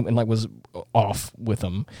the shoes and like was off with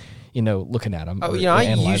them, you know, looking at them. Oh, you know, I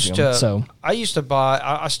used to buy,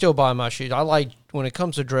 I still buy my shoes. I like, when it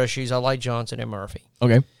comes to dress shoes, I like Johnson & Murphy.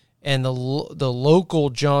 Okay. And the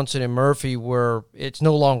local Johnson & Murphy, where it's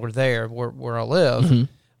no longer there, where I live,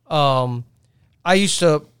 mm-hmm. I used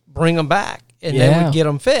to bring them back, and they would get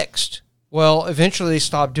them fixed. Well, eventually they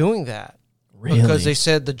stopped doing that. Really? Because they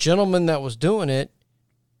said the gentleman that was doing it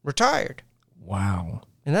retired. Wow.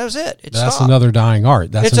 And that was it. That's stopped. another dying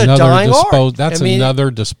art. That's it's another a dying art. That's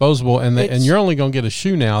another disposable, and you're only going to get a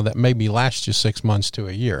shoe now that maybe lasts you 6 months to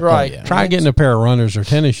a year. Right. Oh, yeah. Try getting a pair of runners or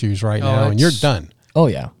tennis shoes right now, and you're done. Oh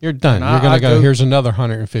yeah, you're done. You're going to go. Here's another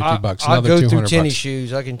 $150. I'll go through tennis $200.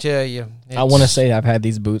 shoes. I can tell you. I want to say I've had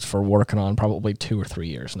these boots for working on probably 2 or 3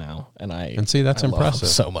 years now, and see that's impressive.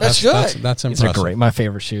 So much. That's good. That's impressive. These are great. My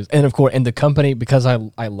favorite shoes, and of course, and the company, because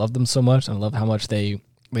I love them so much, and I love how much they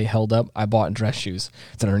held up. I bought dress shoes.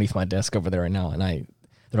 It's underneath my desk over there right now, and they're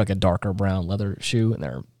like a darker brown leather shoe, and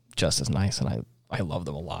they're just as nice, and I love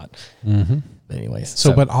them a lot. Mm-hmm. But anyways,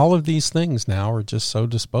 so but all of these things now are just so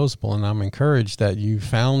disposable, and I'm encouraged that you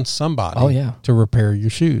found somebody to repair your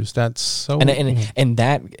shoes. That's so and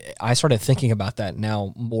that I started thinking about that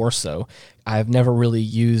now more so. I've never really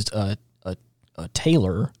used a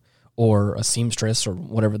tailor or a seamstress or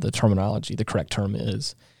whatever the correct term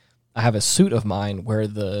is. I have a suit of mine where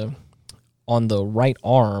on the right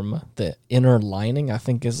arm, the inner lining, I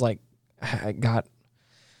think, is like, got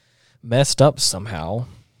messed up somehow.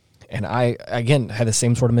 And I, again, had the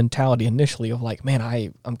same sort of mentality initially of like, man,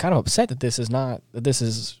 I'm kind of upset that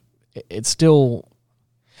it's still,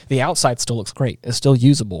 the outside still looks great. It's still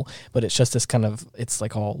usable, but it's just this kind of, it's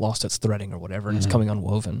like all lost its threading or whatever, and it's coming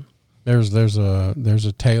unwoven. There's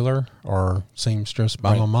a tailor or seamstress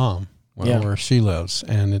by my mom where she lives,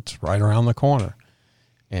 and it's right around the corner.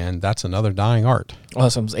 And that's another dying art. Well,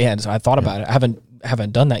 so I thought about it. I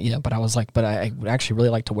haven't done that yet, but I was like, but I would actually really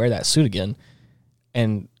like to wear that suit again.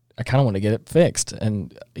 And I kind of want to get it fixed,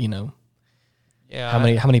 and you know, how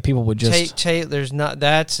many people would just there's not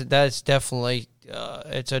that's definitely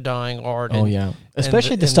it's a dying art. Oh yeah,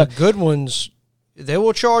 especially the stuff. The good ones, they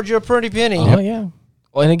will charge you a pretty penny. Oh yeah.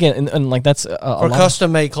 Well, and again, and like that's for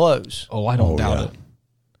custom made clothes. Oh, I don't doubt it.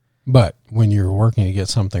 But when you're working to get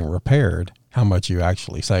something repaired, how much are you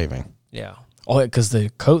actually saving? Yeah. Oh, because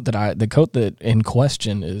the coat that in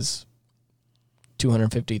question is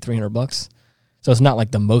 $250, $300. So it's not like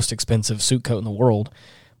the most expensive suit coat in the world,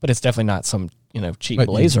 but it's definitely not some cheap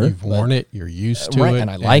blazer. You've worn it, you're used to it, and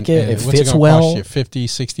I like it. It what's fits it well. Cost you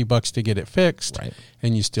 $50-$60 to get it fixed, right?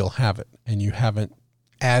 And you still have it, and you haven't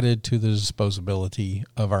added to the disposability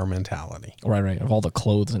of our mentality, right, of all the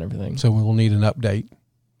clothes and everything. So we'll need an update.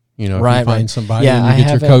 If you find somebody and you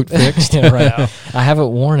get your coat fixed. Right. I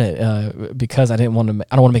haven't worn it because I don't want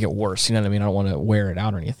to make it worse. You know what I mean? I don't want to wear it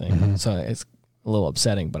out or anything. Mm-hmm. So it's a little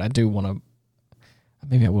upsetting, but I do want to.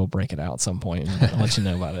 Maybe I will break it out at some point and I'll let you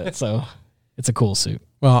know about it. So it's a cool suit.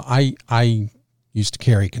 Well, I used to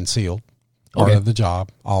carry concealed part of the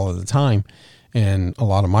job all of the time, and a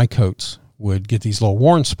lot of my coats would get these little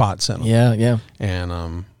worn spots in them. Yeah.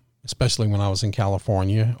 And especially when I was in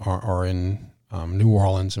California or in New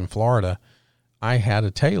Orleans in Florida, I had a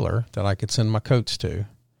tailor that I could send my coats to,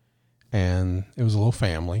 and it was a little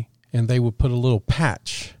family, and they would put a little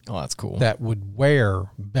patch. Oh, that's cool. That would wear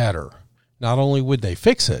better. Not only would they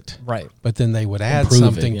fix it, right, but then they would add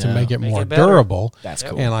something to make it more durable. That's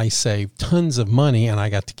cool. And I saved tons of money, and I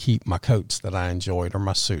got to keep my coats that I enjoyed or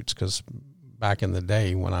my suits, because back in the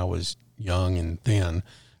day when I was young and thin,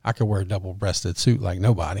 I could wear a double-breasted suit like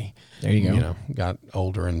nobody. There you go. You know, got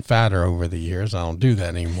older and fatter over the years. I don't do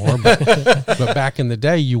that anymore. But back in the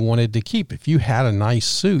day, you wanted to keep. If you had a nice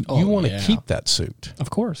suit, you want to keep that suit. Of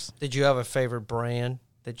course. Did you have a favorite brand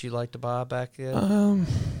that you liked to buy back then?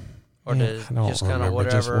 Or did I don't just kind of remember,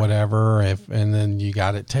 whatever? just whatever. And then you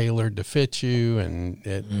got it tailored to fit you,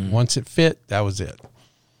 and once it fit, that was it.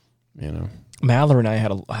 You know, Mallory and I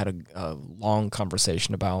had a long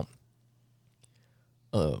conversation about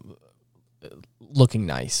looking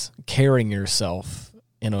nice, carrying yourself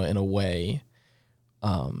in a way,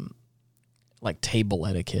 like table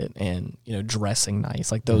etiquette and, you know, dressing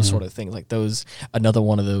nice, like those sort of things. Like those, another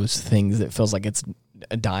one of those things that feels like it's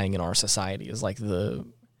dying in our society is like the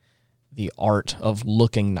art of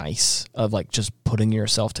looking nice, of like just putting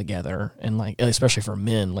yourself together, and like, especially for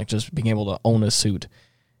men, like just being able to own a suit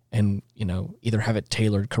and, you know, either have it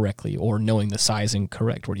tailored correctly or knowing the sizing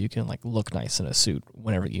correct where you can like look nice in a suit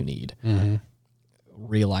whenever you need.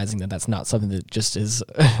 Realizing that that's not something that just is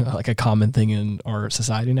like a common thing in our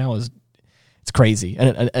society now is, it's crazy.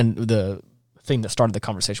 And the thing that started the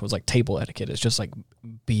conversation was like table etiquette. It's just like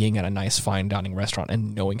being at a nice fine dining restaurant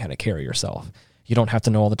and knowing how to carry yourself. You don't have to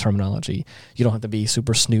know all the terminology. You don't have to be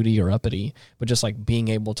super snooty or uppity, but just like being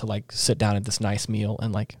able to like sit down at this nice meal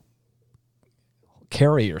and like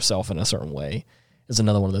carry yourself in a certain way is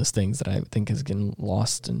another one of those things that I think is getting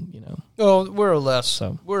lost. And, you know, well, we're a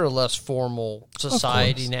less formal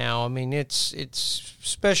society now. I mean, it's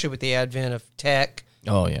especially with the advent of tech.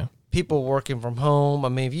 Oh yeah. People working from home. I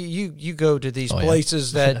mean, if you go to these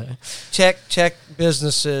places that tech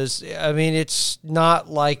businesses, I mean, it's not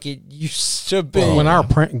like it used to be. Well, when our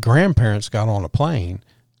grandparents got on a plane,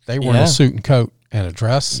 they were in a suit and coat and a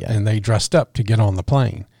dress, and they dressed up to get on the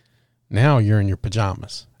plane. Now you're in your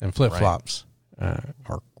pajamas and flip-flops,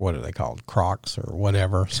 or what are they called, Crocs or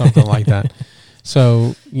whatever, something like that.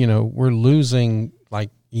 So, you know, we're losing,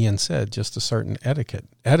 like Ian said, just a certain etiquette.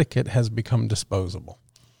 Etiquette has become disposable.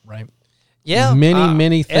 Right. Yeah.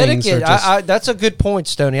 Many things etiquette, are just... that's a good point,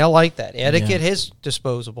 Stoney. I like that. Etiquette is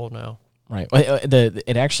disposable now. Right.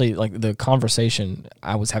 It actually, like the conversation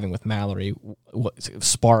I was having with Mallory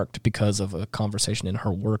sparked because of a conversation in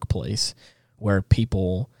her workplace where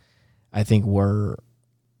people, I think, were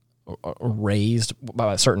raised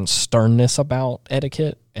by a certain sternness about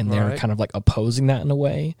etiquette, and they're kind of like opposing that in a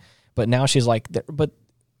way. But now she's like, but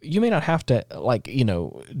you may not have to, like, you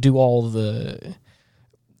know, do all the...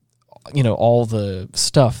 you know, all the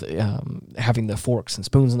stuff, having the forks and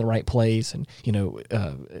spoons in the right place, and, you know,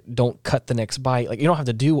 don't cut the next bite. Like, you don't have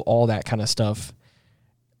to do all that kind of stuff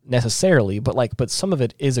necessarily, but some of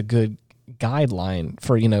it is a good guideline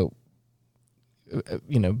for, you know,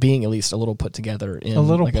 being at least a little put together in a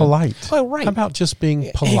little like polite. Oh, right. How about just being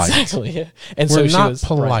polite? Exactly. Yeah. And we're so not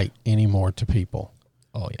polite anymore to people.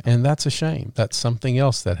 Oh yeah. And that's a shame. That's something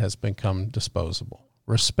else that has become disposable.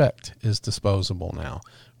 Respect is disposable now.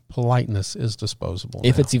 Politeness is disposable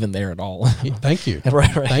if now. It's even there at all. Thank you.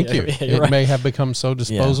 Right. Thank you. It may have become so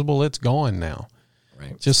disposable, it's gone now.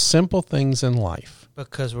 Right. Just simple things in life.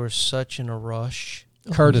 Because we're such in a rush.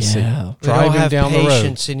 Courtesy. Yeah. Driving We don't have down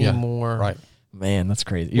patience the road anymore. Yeah, right. Man, that's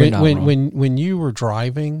crazy. You're not wrong. When you were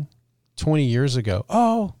driving 20 years ago,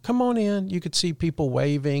 oh, come on in. You could see people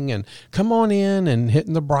waving and come on in and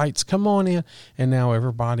hitting the brights, come on in. And now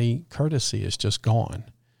courtesy is just gone.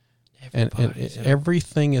 And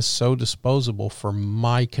everything is so disposable for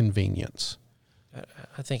my convenience.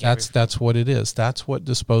 I think that's what it is. That's what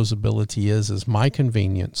disposability is my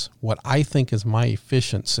convenience. What I think is my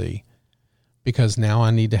efficiency, because now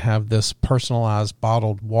I need to have this personalized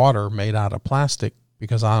bottled water made out of plastic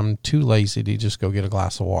because I'm too lazy to just go get a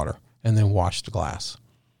glass of water and then wash the glass.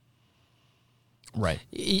 Right.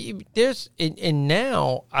 And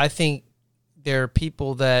now I think there are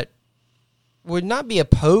people that would not be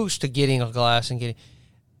opposed to getting a glass and getting.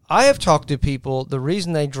 I have talked to people, the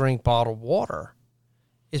reason they drink bottled water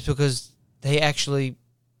is because they actually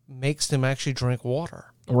makes them actually drink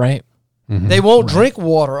water. Right. Mm-hmm. They won't drink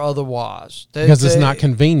water otherwise. Because it's not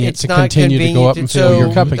convenient to continue to go up and fill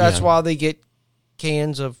your cup again. That's why they get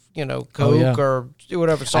cans of, Coke or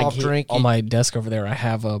whatever soft drink. On my desk over there, I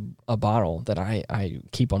have a bottle that I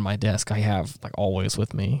keep on my desk. I have like always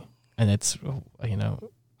with me. And it's,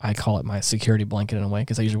 I call it my security blanket in a way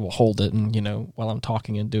because I usually will hold it and, while I'm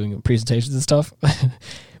talking and doing presentations and stuff.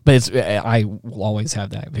 But I will always have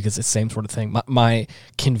that because it's the same sort of thing. My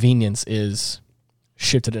convenience is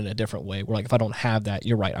shifted in a different way where, like, if I don't have that,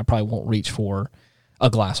 you're right, I probably won't reach for a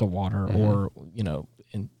glass of water or,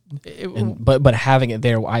 but having it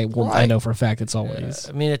there, I know for a fact it's always.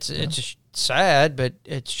 I mean, it's sad, but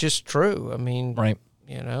it's just true. I mean, right.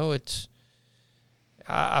 it's.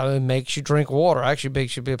 it makes you drink water. Actually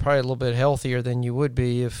makes you be probably a little bit healthier than you would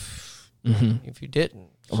be if you didn't.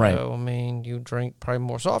 Right. So, I mean, you drink probably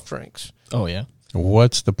more soft drinks. Oh, yeah.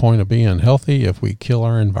 What's the point of being healthy if we kill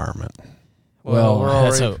our environment?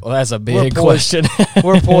 Well, that's a big question.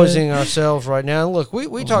 We're poisoning ourselves right now. And look,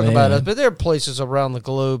 we talk about us, but there are places around the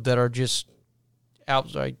globe that are just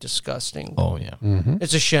outright disgusting. Oh, yeah. Mm-hmm.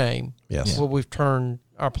 It's a shame Yes. what we've turned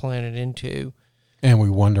our planet into. And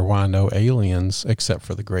we wonder why no aliens, except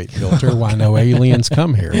for the Great Filter, why no aliens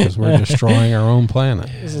come here, because we're destroying our own planet.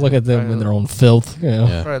 Just look at them in their own filth. You know?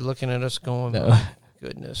 Yeah. Probably looking at us going, my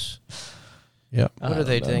goodness. Yep. What are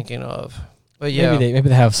they thinking of? But yeah. Maybe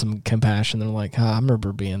they have some compassion. They're like, I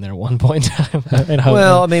remember being there one point in time.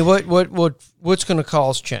 Well, I mean, what's going to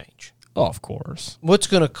cause change? Oh, of course. What's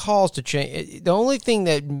going to cause the change? The only thing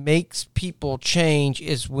that makes people change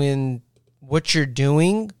is when what you're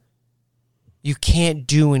doing you can't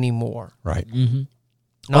do anymore. Right.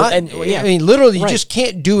 Mm-hmm. I mean, literally, you just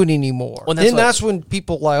can't do it anymore. Well, that's when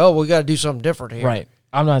people like, oh, we got to do something different here. Right.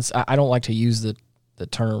 I don't like to use the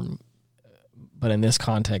term, but in this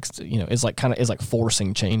context, it's like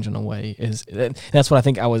forcing change in a way. That's what I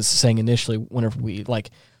think I was saying initially. Whenever we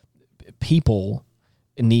people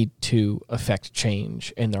need to affect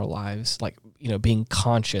change in their lives, being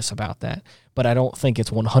conscious about that. But I don't think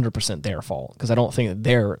it's 100% their fault, because I don't think that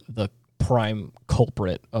they're the prime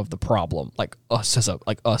culprit of the problem, like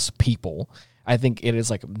us people. I think it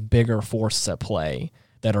is bigger forces at play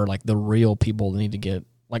that are the real people that need to get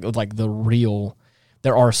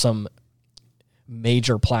there are some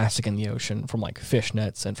major plastic in the ocean from fish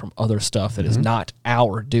nets and from other stuff that is not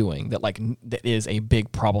our doing, that is a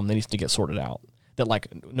big problem that needs to get sorted out. That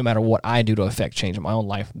no matter what I do to affect change in my own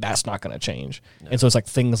life, that's not going to change. No. And so it's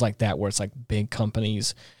things like that where it's big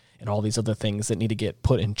companies and all these other things that need to get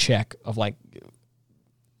put in check of I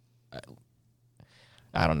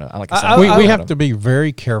don't know. We have to be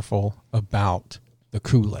very careful about the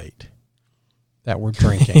Kool-Aid that we're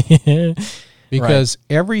drinking. Because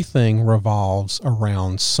everything revolves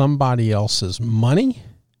around somebody else's money,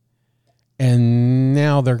 and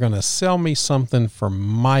now they're going to sell me something for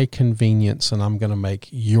my convenience, and I'm going to make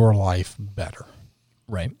your life better.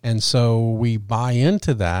 Right. And so we buy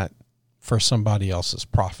into that for somebody else's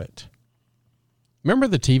profit. Remember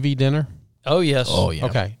the TV dinner? Oh, yes. Oh, yeah.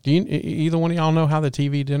 Okay. Do either one of y'all know how the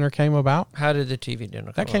TV dinner came about? How did the TV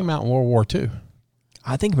dinner come That came out in World War II.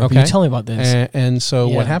 I think you tell me about this. And so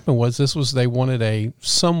what happened was they wanted a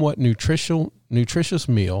somewhat nutritious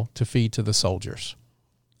meal to feed to the soldiers.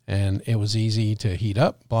 And it was easy to heat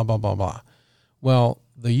up, blah, blah, blah, blah. Well,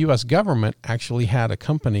 the U.S. government actually had a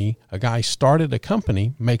guy started a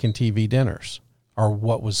company making TV dinners, or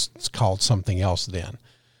what was called something else then.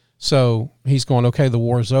 So he's going, okay, the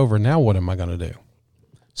war's over. Now what am I going to do?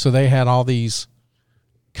 So they had all these,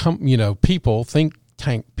 think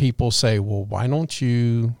tank people say, well, why don't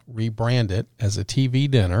you rebrand it as a TV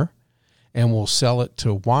dinner, and we'll sell it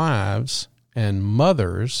to wives and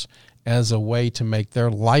mothers as a way to make their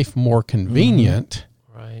life more convenient.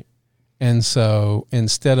 Right. And so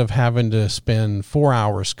instead of having to spend 4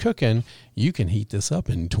 hours cooking, you can heat this up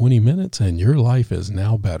in 20 minutes and your life is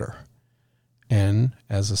now better. And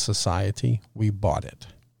as a society, we bought it.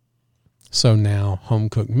 So now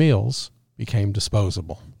home-cooked meals became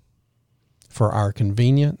disposable for our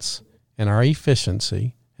convenience and our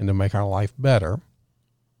efficiency and to make our life better.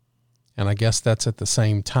 And I guess that's at the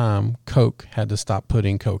same time Coke had to stop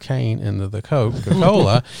putting cocaine into the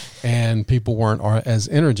Coca-Cola, and people weren't as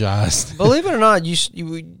energized. Believe it or not,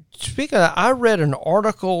 speaking of that, I read an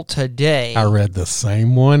article today. I read the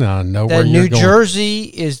same one. I know where you're going. New Jersey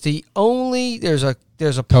is the only there's a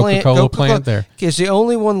plant, Coca-Cola plant there. Is the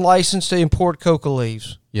only one licensed to import coca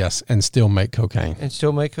leaves. Yes, and still make cocaine.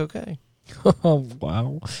 Oh,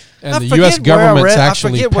 wow. And the U.S. government's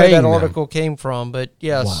actually paying them. I forget where that article came from, but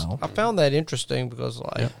yes, wow. I found that interesting because,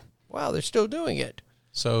 wow, they're still doing it.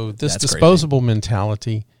 So this disposable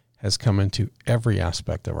mentality has come into every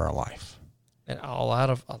aspect of our life. And a lot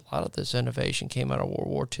of this innovation came out of World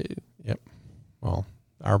War II. Yep. Well,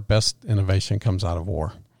 our best innovation comes out of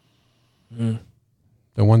war. Mm.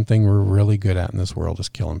 The one thing we're really good at in this world is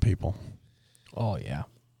killing people. Oh, yeah.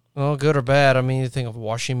 Well, good or bad, I mean, you think of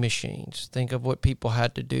washing machines. Think of what people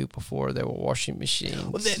had to do before there were washing machines.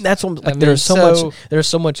 Well, that's what, there's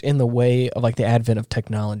so much in the way of the advent of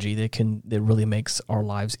technology that really makes our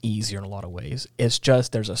lives easier in a lot of ways. It's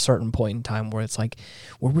just there's a certain point in time where it's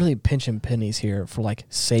we're really pinching pennies here for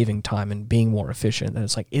saving time and being more efficient. And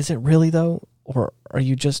it's is it really though, or are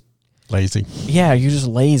you just lazy? Yeah, you're just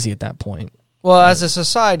lazy at that point. Well, as a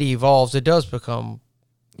society evolves, it does become.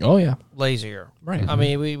 Oh, yeah. Lazier. Right. I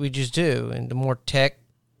mean, we just do. And the more tech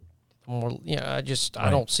more. I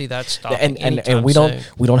don't see that stopping. And we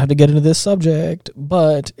don't have to get into this subject,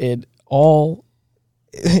 but it all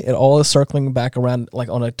is circling back around like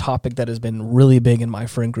on a topic that has been really big in my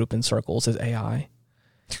friend group in circles is AI.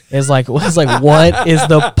 It's like what is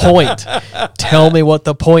the point? Tell me what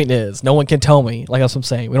the point is. No one can tell me. Like that's what I'm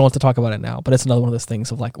saying. We don't have to talk about it now, but it's another one of those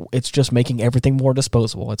things of like it's just making everything more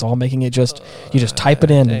disposable. It's all making it just you just type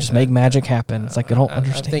it in and just make magic happen. It's like I don't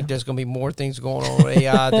understand. I think there's going to be more things going on with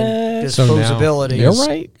AI than disposability. You're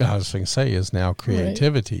right. I was going to say is now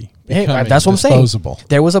creativity. Hey, that's what I'm saying.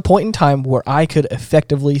 There was a point in time where I could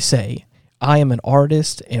effectively say I am an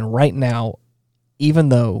artist, and right now, even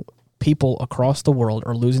though people across the world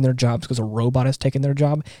are losing their jobs because a robot has taken their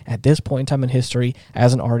job. At this point in time in history,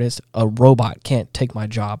 as an artist, a robot can't take my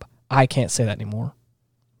job. I can't say that anymore.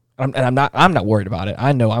 I'm not worried about it.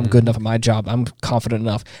 I know I'm good enough at my job. I'm confident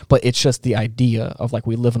enough. But it's just the idea of like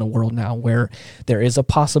we live in a world now where there is a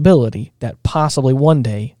possibility that possibly one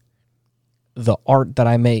day the art that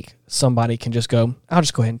I make, somebody can just go, I'll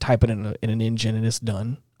just go ahead and type it in an engine and it's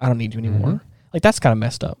done. I don't need you anymore. Like that's kind of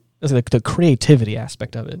messed up. It's like the creativity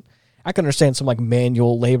aspect of it. I can understand some like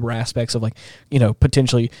manual labor aspects of like,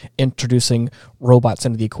 potentially introducing robots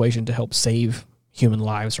into the equation to help save human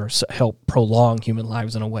lives or help prolong human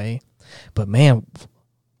lives in a way. But man,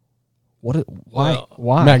 why?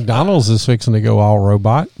 McDonald's is fixing to go all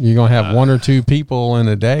robot. You're going to have one or two people in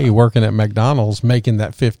a day working at McDonald's making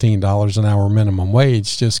that $15 an hour minimum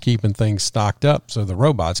wage, just keeping things stocked up so the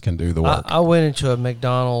robots can do the work. I went into a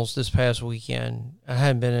McDonald's this past weekend. I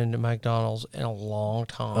hadn't been into McDonald's in a long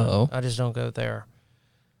time. Uh-oh. I just don't go there.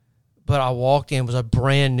 But I walked in, it was a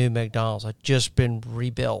brand new McDonald's. I'd just been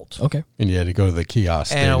rebuilt. Okay. And you had to go to the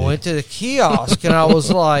kiosk. And I went to the kiosk and I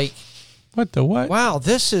was like, what the what? Wow,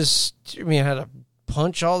 this is, I had to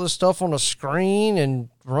punch all this stuff on a screen and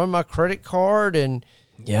run my credit card and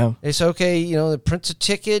it's okay, it prints a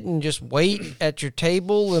ticket and just wait at your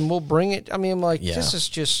table and we'll bring it. I'm like, this is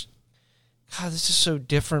just, God, this is so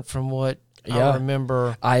different from what I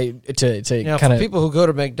remember. For people who go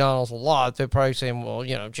to McDonald's a lot, they're probably saying, well,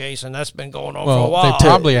 Jason, that's been going on for a while. They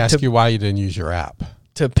probably ask you why you didn't use your app.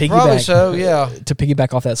 To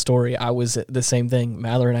piggyback off that story, I was the same thing.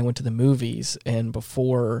 Mallory and I went to the movies, and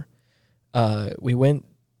before we went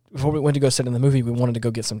to go sit in the movie, we wanted to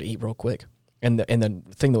go get something to eat real quick. And the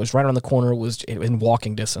thing that was right around the corner was in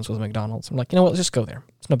walking distance was McDonald's. I'm like, you know what? Let's just go there.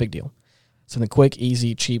 It's no big deal. Something quick,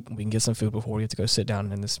 easy, cheap. We can get some food before we have to go sit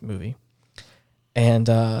down in this movie. And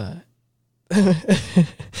I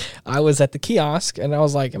was at the kiosk and I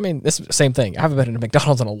was like, this is the same thing. I haven't been in a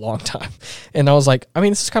McDonald's in a long time. And I was like,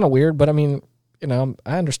 this is kind of weird, but I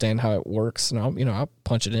understand how it works. And I'll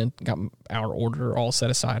punch it in, got our order all set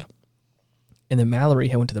aside. And then Mallory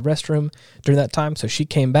had went to the restroom during that time. So she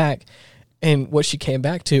came back, and what she came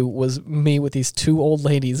back to was me with these two old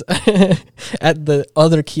ladies at the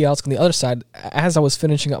other kiosk on the other side. As I was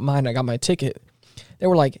finishing up mine, I got my ticket. They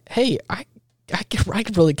were like, hey, I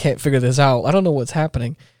really can't figure this out. I don't know what's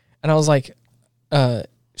happening. And I was like,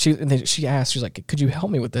 she asked, she's like, could you help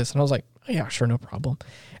me with this? And I was like, oh, yeah, sure, no problem.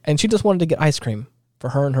 And she just wanted to get ice cream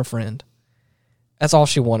for her and her friend. That's all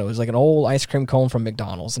she wanted. It was like an old ice cream cone from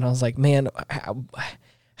McDonald's. And I was like, man,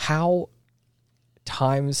 how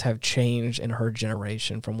times have changed in her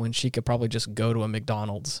generation from when she could probably just go to a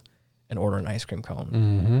McDonald's and order an ice cream cone.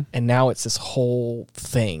 Mm-hmm. And now it's this whole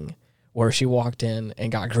thing where she walked in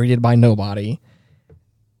and got greeted by nobody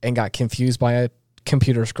and got confused by a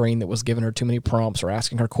computer screen that was giving her too many prompts or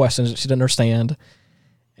asking her questions that she didn't understand,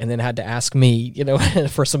 and then had to ask me,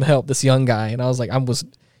 for some help, this young guy. And I was like,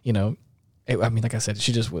 like I said,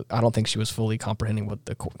 she just, I don't think she was fully comprehending what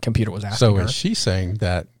the computer was asking her. So is she saying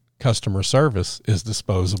that customer service is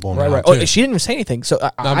disposable now? Right. Oh, she didn't even say anything. So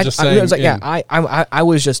I was like,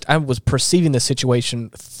 I was perceiving the situation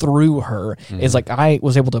through her. Mm-hmm. It's like I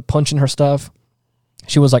was able to punch in her stuff.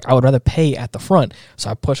 She was like, I would rather pay at the front. So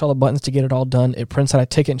I push all the buttons to get it all done. It prints out a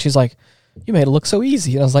ticket, and she's like, you made it look so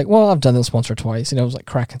easy. And I was like, well, I've done this once or twice. I was like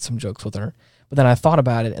cracking some jokes with her. But then I thought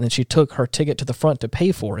about it, and then she took her ticket to the front to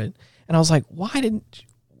pay for it. And I was like,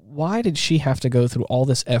 why did she have to go through all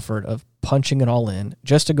this effort of punching it all in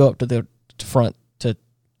just to go up to the front to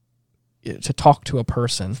talk to a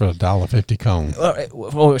person for $1.50 cone?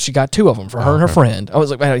 Well, she got two of them for her and her friend. I was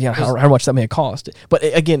like, how much that may have cost. But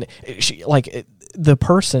again, she the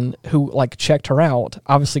person who checked her out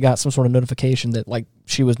obviously got some sort of notification that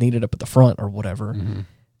she was needed up at the front or whatever. Mm-hmm.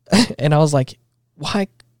 And I was like, why?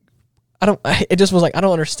 It just was like, I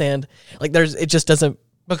don't understand. It just doesn't.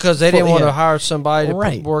 Because they didn't want to hire somebody to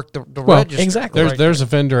work the register. Exactly. There's a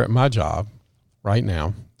vendor at my job right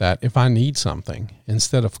now that if I need something,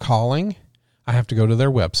 instead of calling, I have to go to their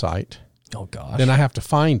website. Oh, gosh. Then I have to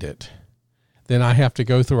find it. Then I have to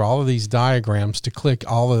go through all of these diagrams to click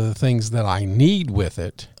all of the things that I need with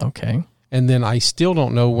it. Okay. And then I still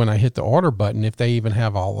don't know when I hit the order button if they even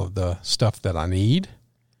have all of the stuff that I need.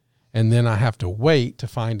 And then I have to wait to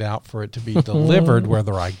find out for it to be delivered,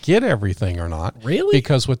 whether I get everything or not. Really?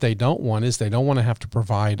 Because what they don't want is they don't want to have to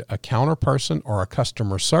provide a counter person or a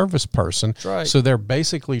customer service person. That's right. So they're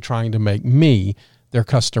basically trying to make me their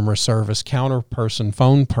customer service counter person,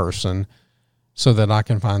 phone person, so that I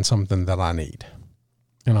can find something that I need.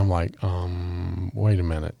 And I'm like, wait a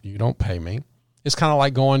minute, you don't pay me. It's kind of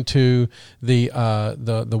like going to the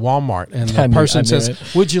Walmart and the person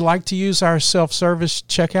says, would you like to use our self-service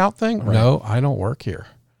checkout thing? Right. No, I don't work here.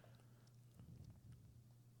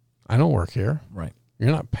 I don't work here. Right. You're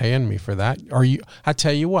not paying me for that. I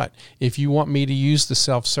tell you what, if you want me to use the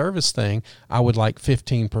self-service thing, I would like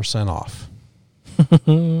 15% off.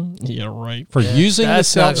 Yeah, right. For using the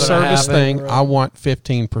self-service thing, I want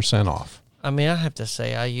 15% off. I mean, I have to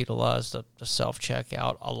say I utilize the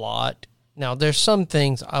self-checkout a lot. Now, there's some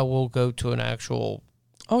things I will go to an actual,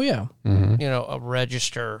 a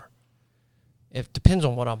register. It depends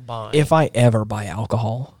on what I'm buying. If I ever buy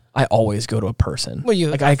alcohol, I always go to a person. Well,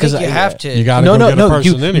 you have to. You got to get a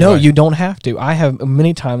person anyway. No, you don't have to. I have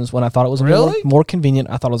many times when I thought it was really more convenient,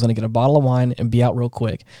 I thought I was going to get a bottle of wine and be out real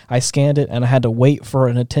quick. I scanned it, and I had to wait for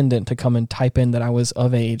an attendant to come and type in that I was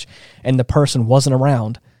of age, and the person wasn't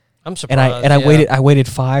around. I'm surprised. I waited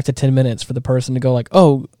 5 to 10 minutes for the person to go like,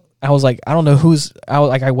 oh. I was like, I don't know who's.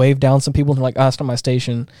 I waved down some people and they're like, oh, it's not my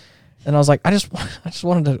station. And I was like, I just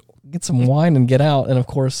wanted to get some wine and get out. And of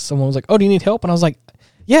course, someone was like, oh, do you need help? And I was like,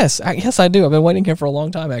 yes, I do. I've been waiting here for a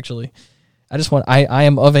long time, actually. I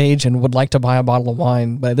am of age and would like to buy a bottle of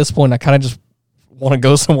wine, but at this point, I kind of just want to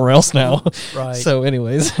go somewhere else now. Right. So,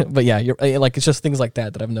 anyways, but yeah, you're like, it's just things like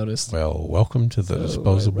that I've noticed. Well, welcome to the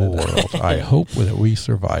disposable world. I hope that we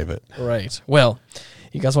survive it. Right. Well,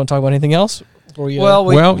 you guys want to talk about anything else?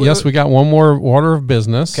 Yes, we got one more order of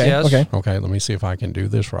business. Okay. Yes. Okay, let me see if I can do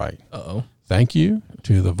this right. Uh-oh. Thank you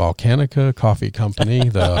to the Volcanica Coffee Company,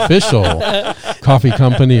 the official coffee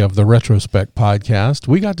company of the Retrospect podcast.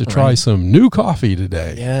 We got to try some new coffee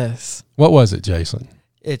today. Yes. What was it, Jason?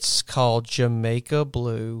 It's called Jamaica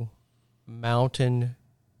Blue Mountain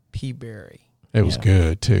Peaberry. It was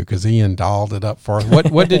good, too, because Ian dolled it up for us.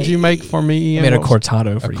 What did you make for me, Ian? I made a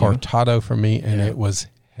cortado for you. A cortado for me, and it was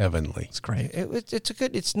heavenly. It's great. It's a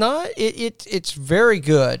good. It's not. It's very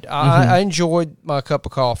good. I enjoyed my cup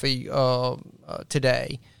of coffee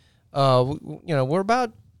today. We're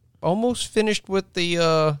about almost finished with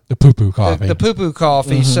the poo-poo coffee. The poo-poo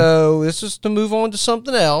coffee. So this is to move on to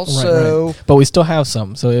something else. Right. But we still have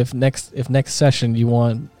some. So if next session you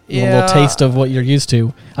want a little taste of what you're used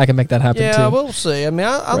to, I can make that happen too. Yeah, we'll see. I mean,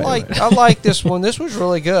 I like this one. This was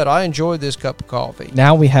really good. I enjoyed this cup of coffee.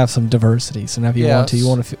 Now we have some diversity. So now if you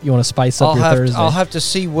want to spice up your Thursday. I'll have to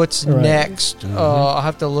see what's next. I'll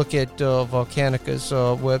have to look at Volcanica's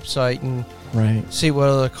website and see what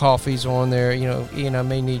other coffees on there. Ian, I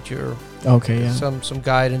may need your some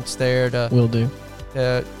guidance there to. Will do.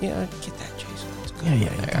 Get that, Jason.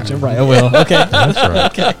 Yeah. Gotcha. Right, I will. Okay. That's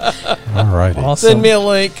right. Okay. All right. Awesome. Send me a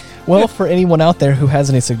link. Well, for anyone out there who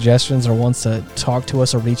has any suggestions or wants to talk to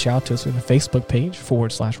us or reach out to us, we have a Facebook page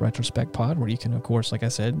 /Retrospect Pod where you can, of course, like I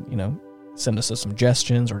said, send us some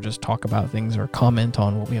suggestions or just talk about things or comment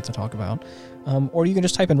on what we have to talk about. Or you can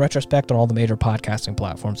just type in Retrospect on all the major podcasting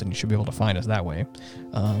platforms and you should be able to find us that way.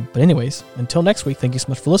 But anyways, until next week, thank you so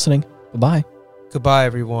much for listening. Bye-bye. Goodbye,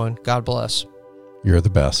 everyone. God bless. You're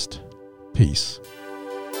the best. Peace.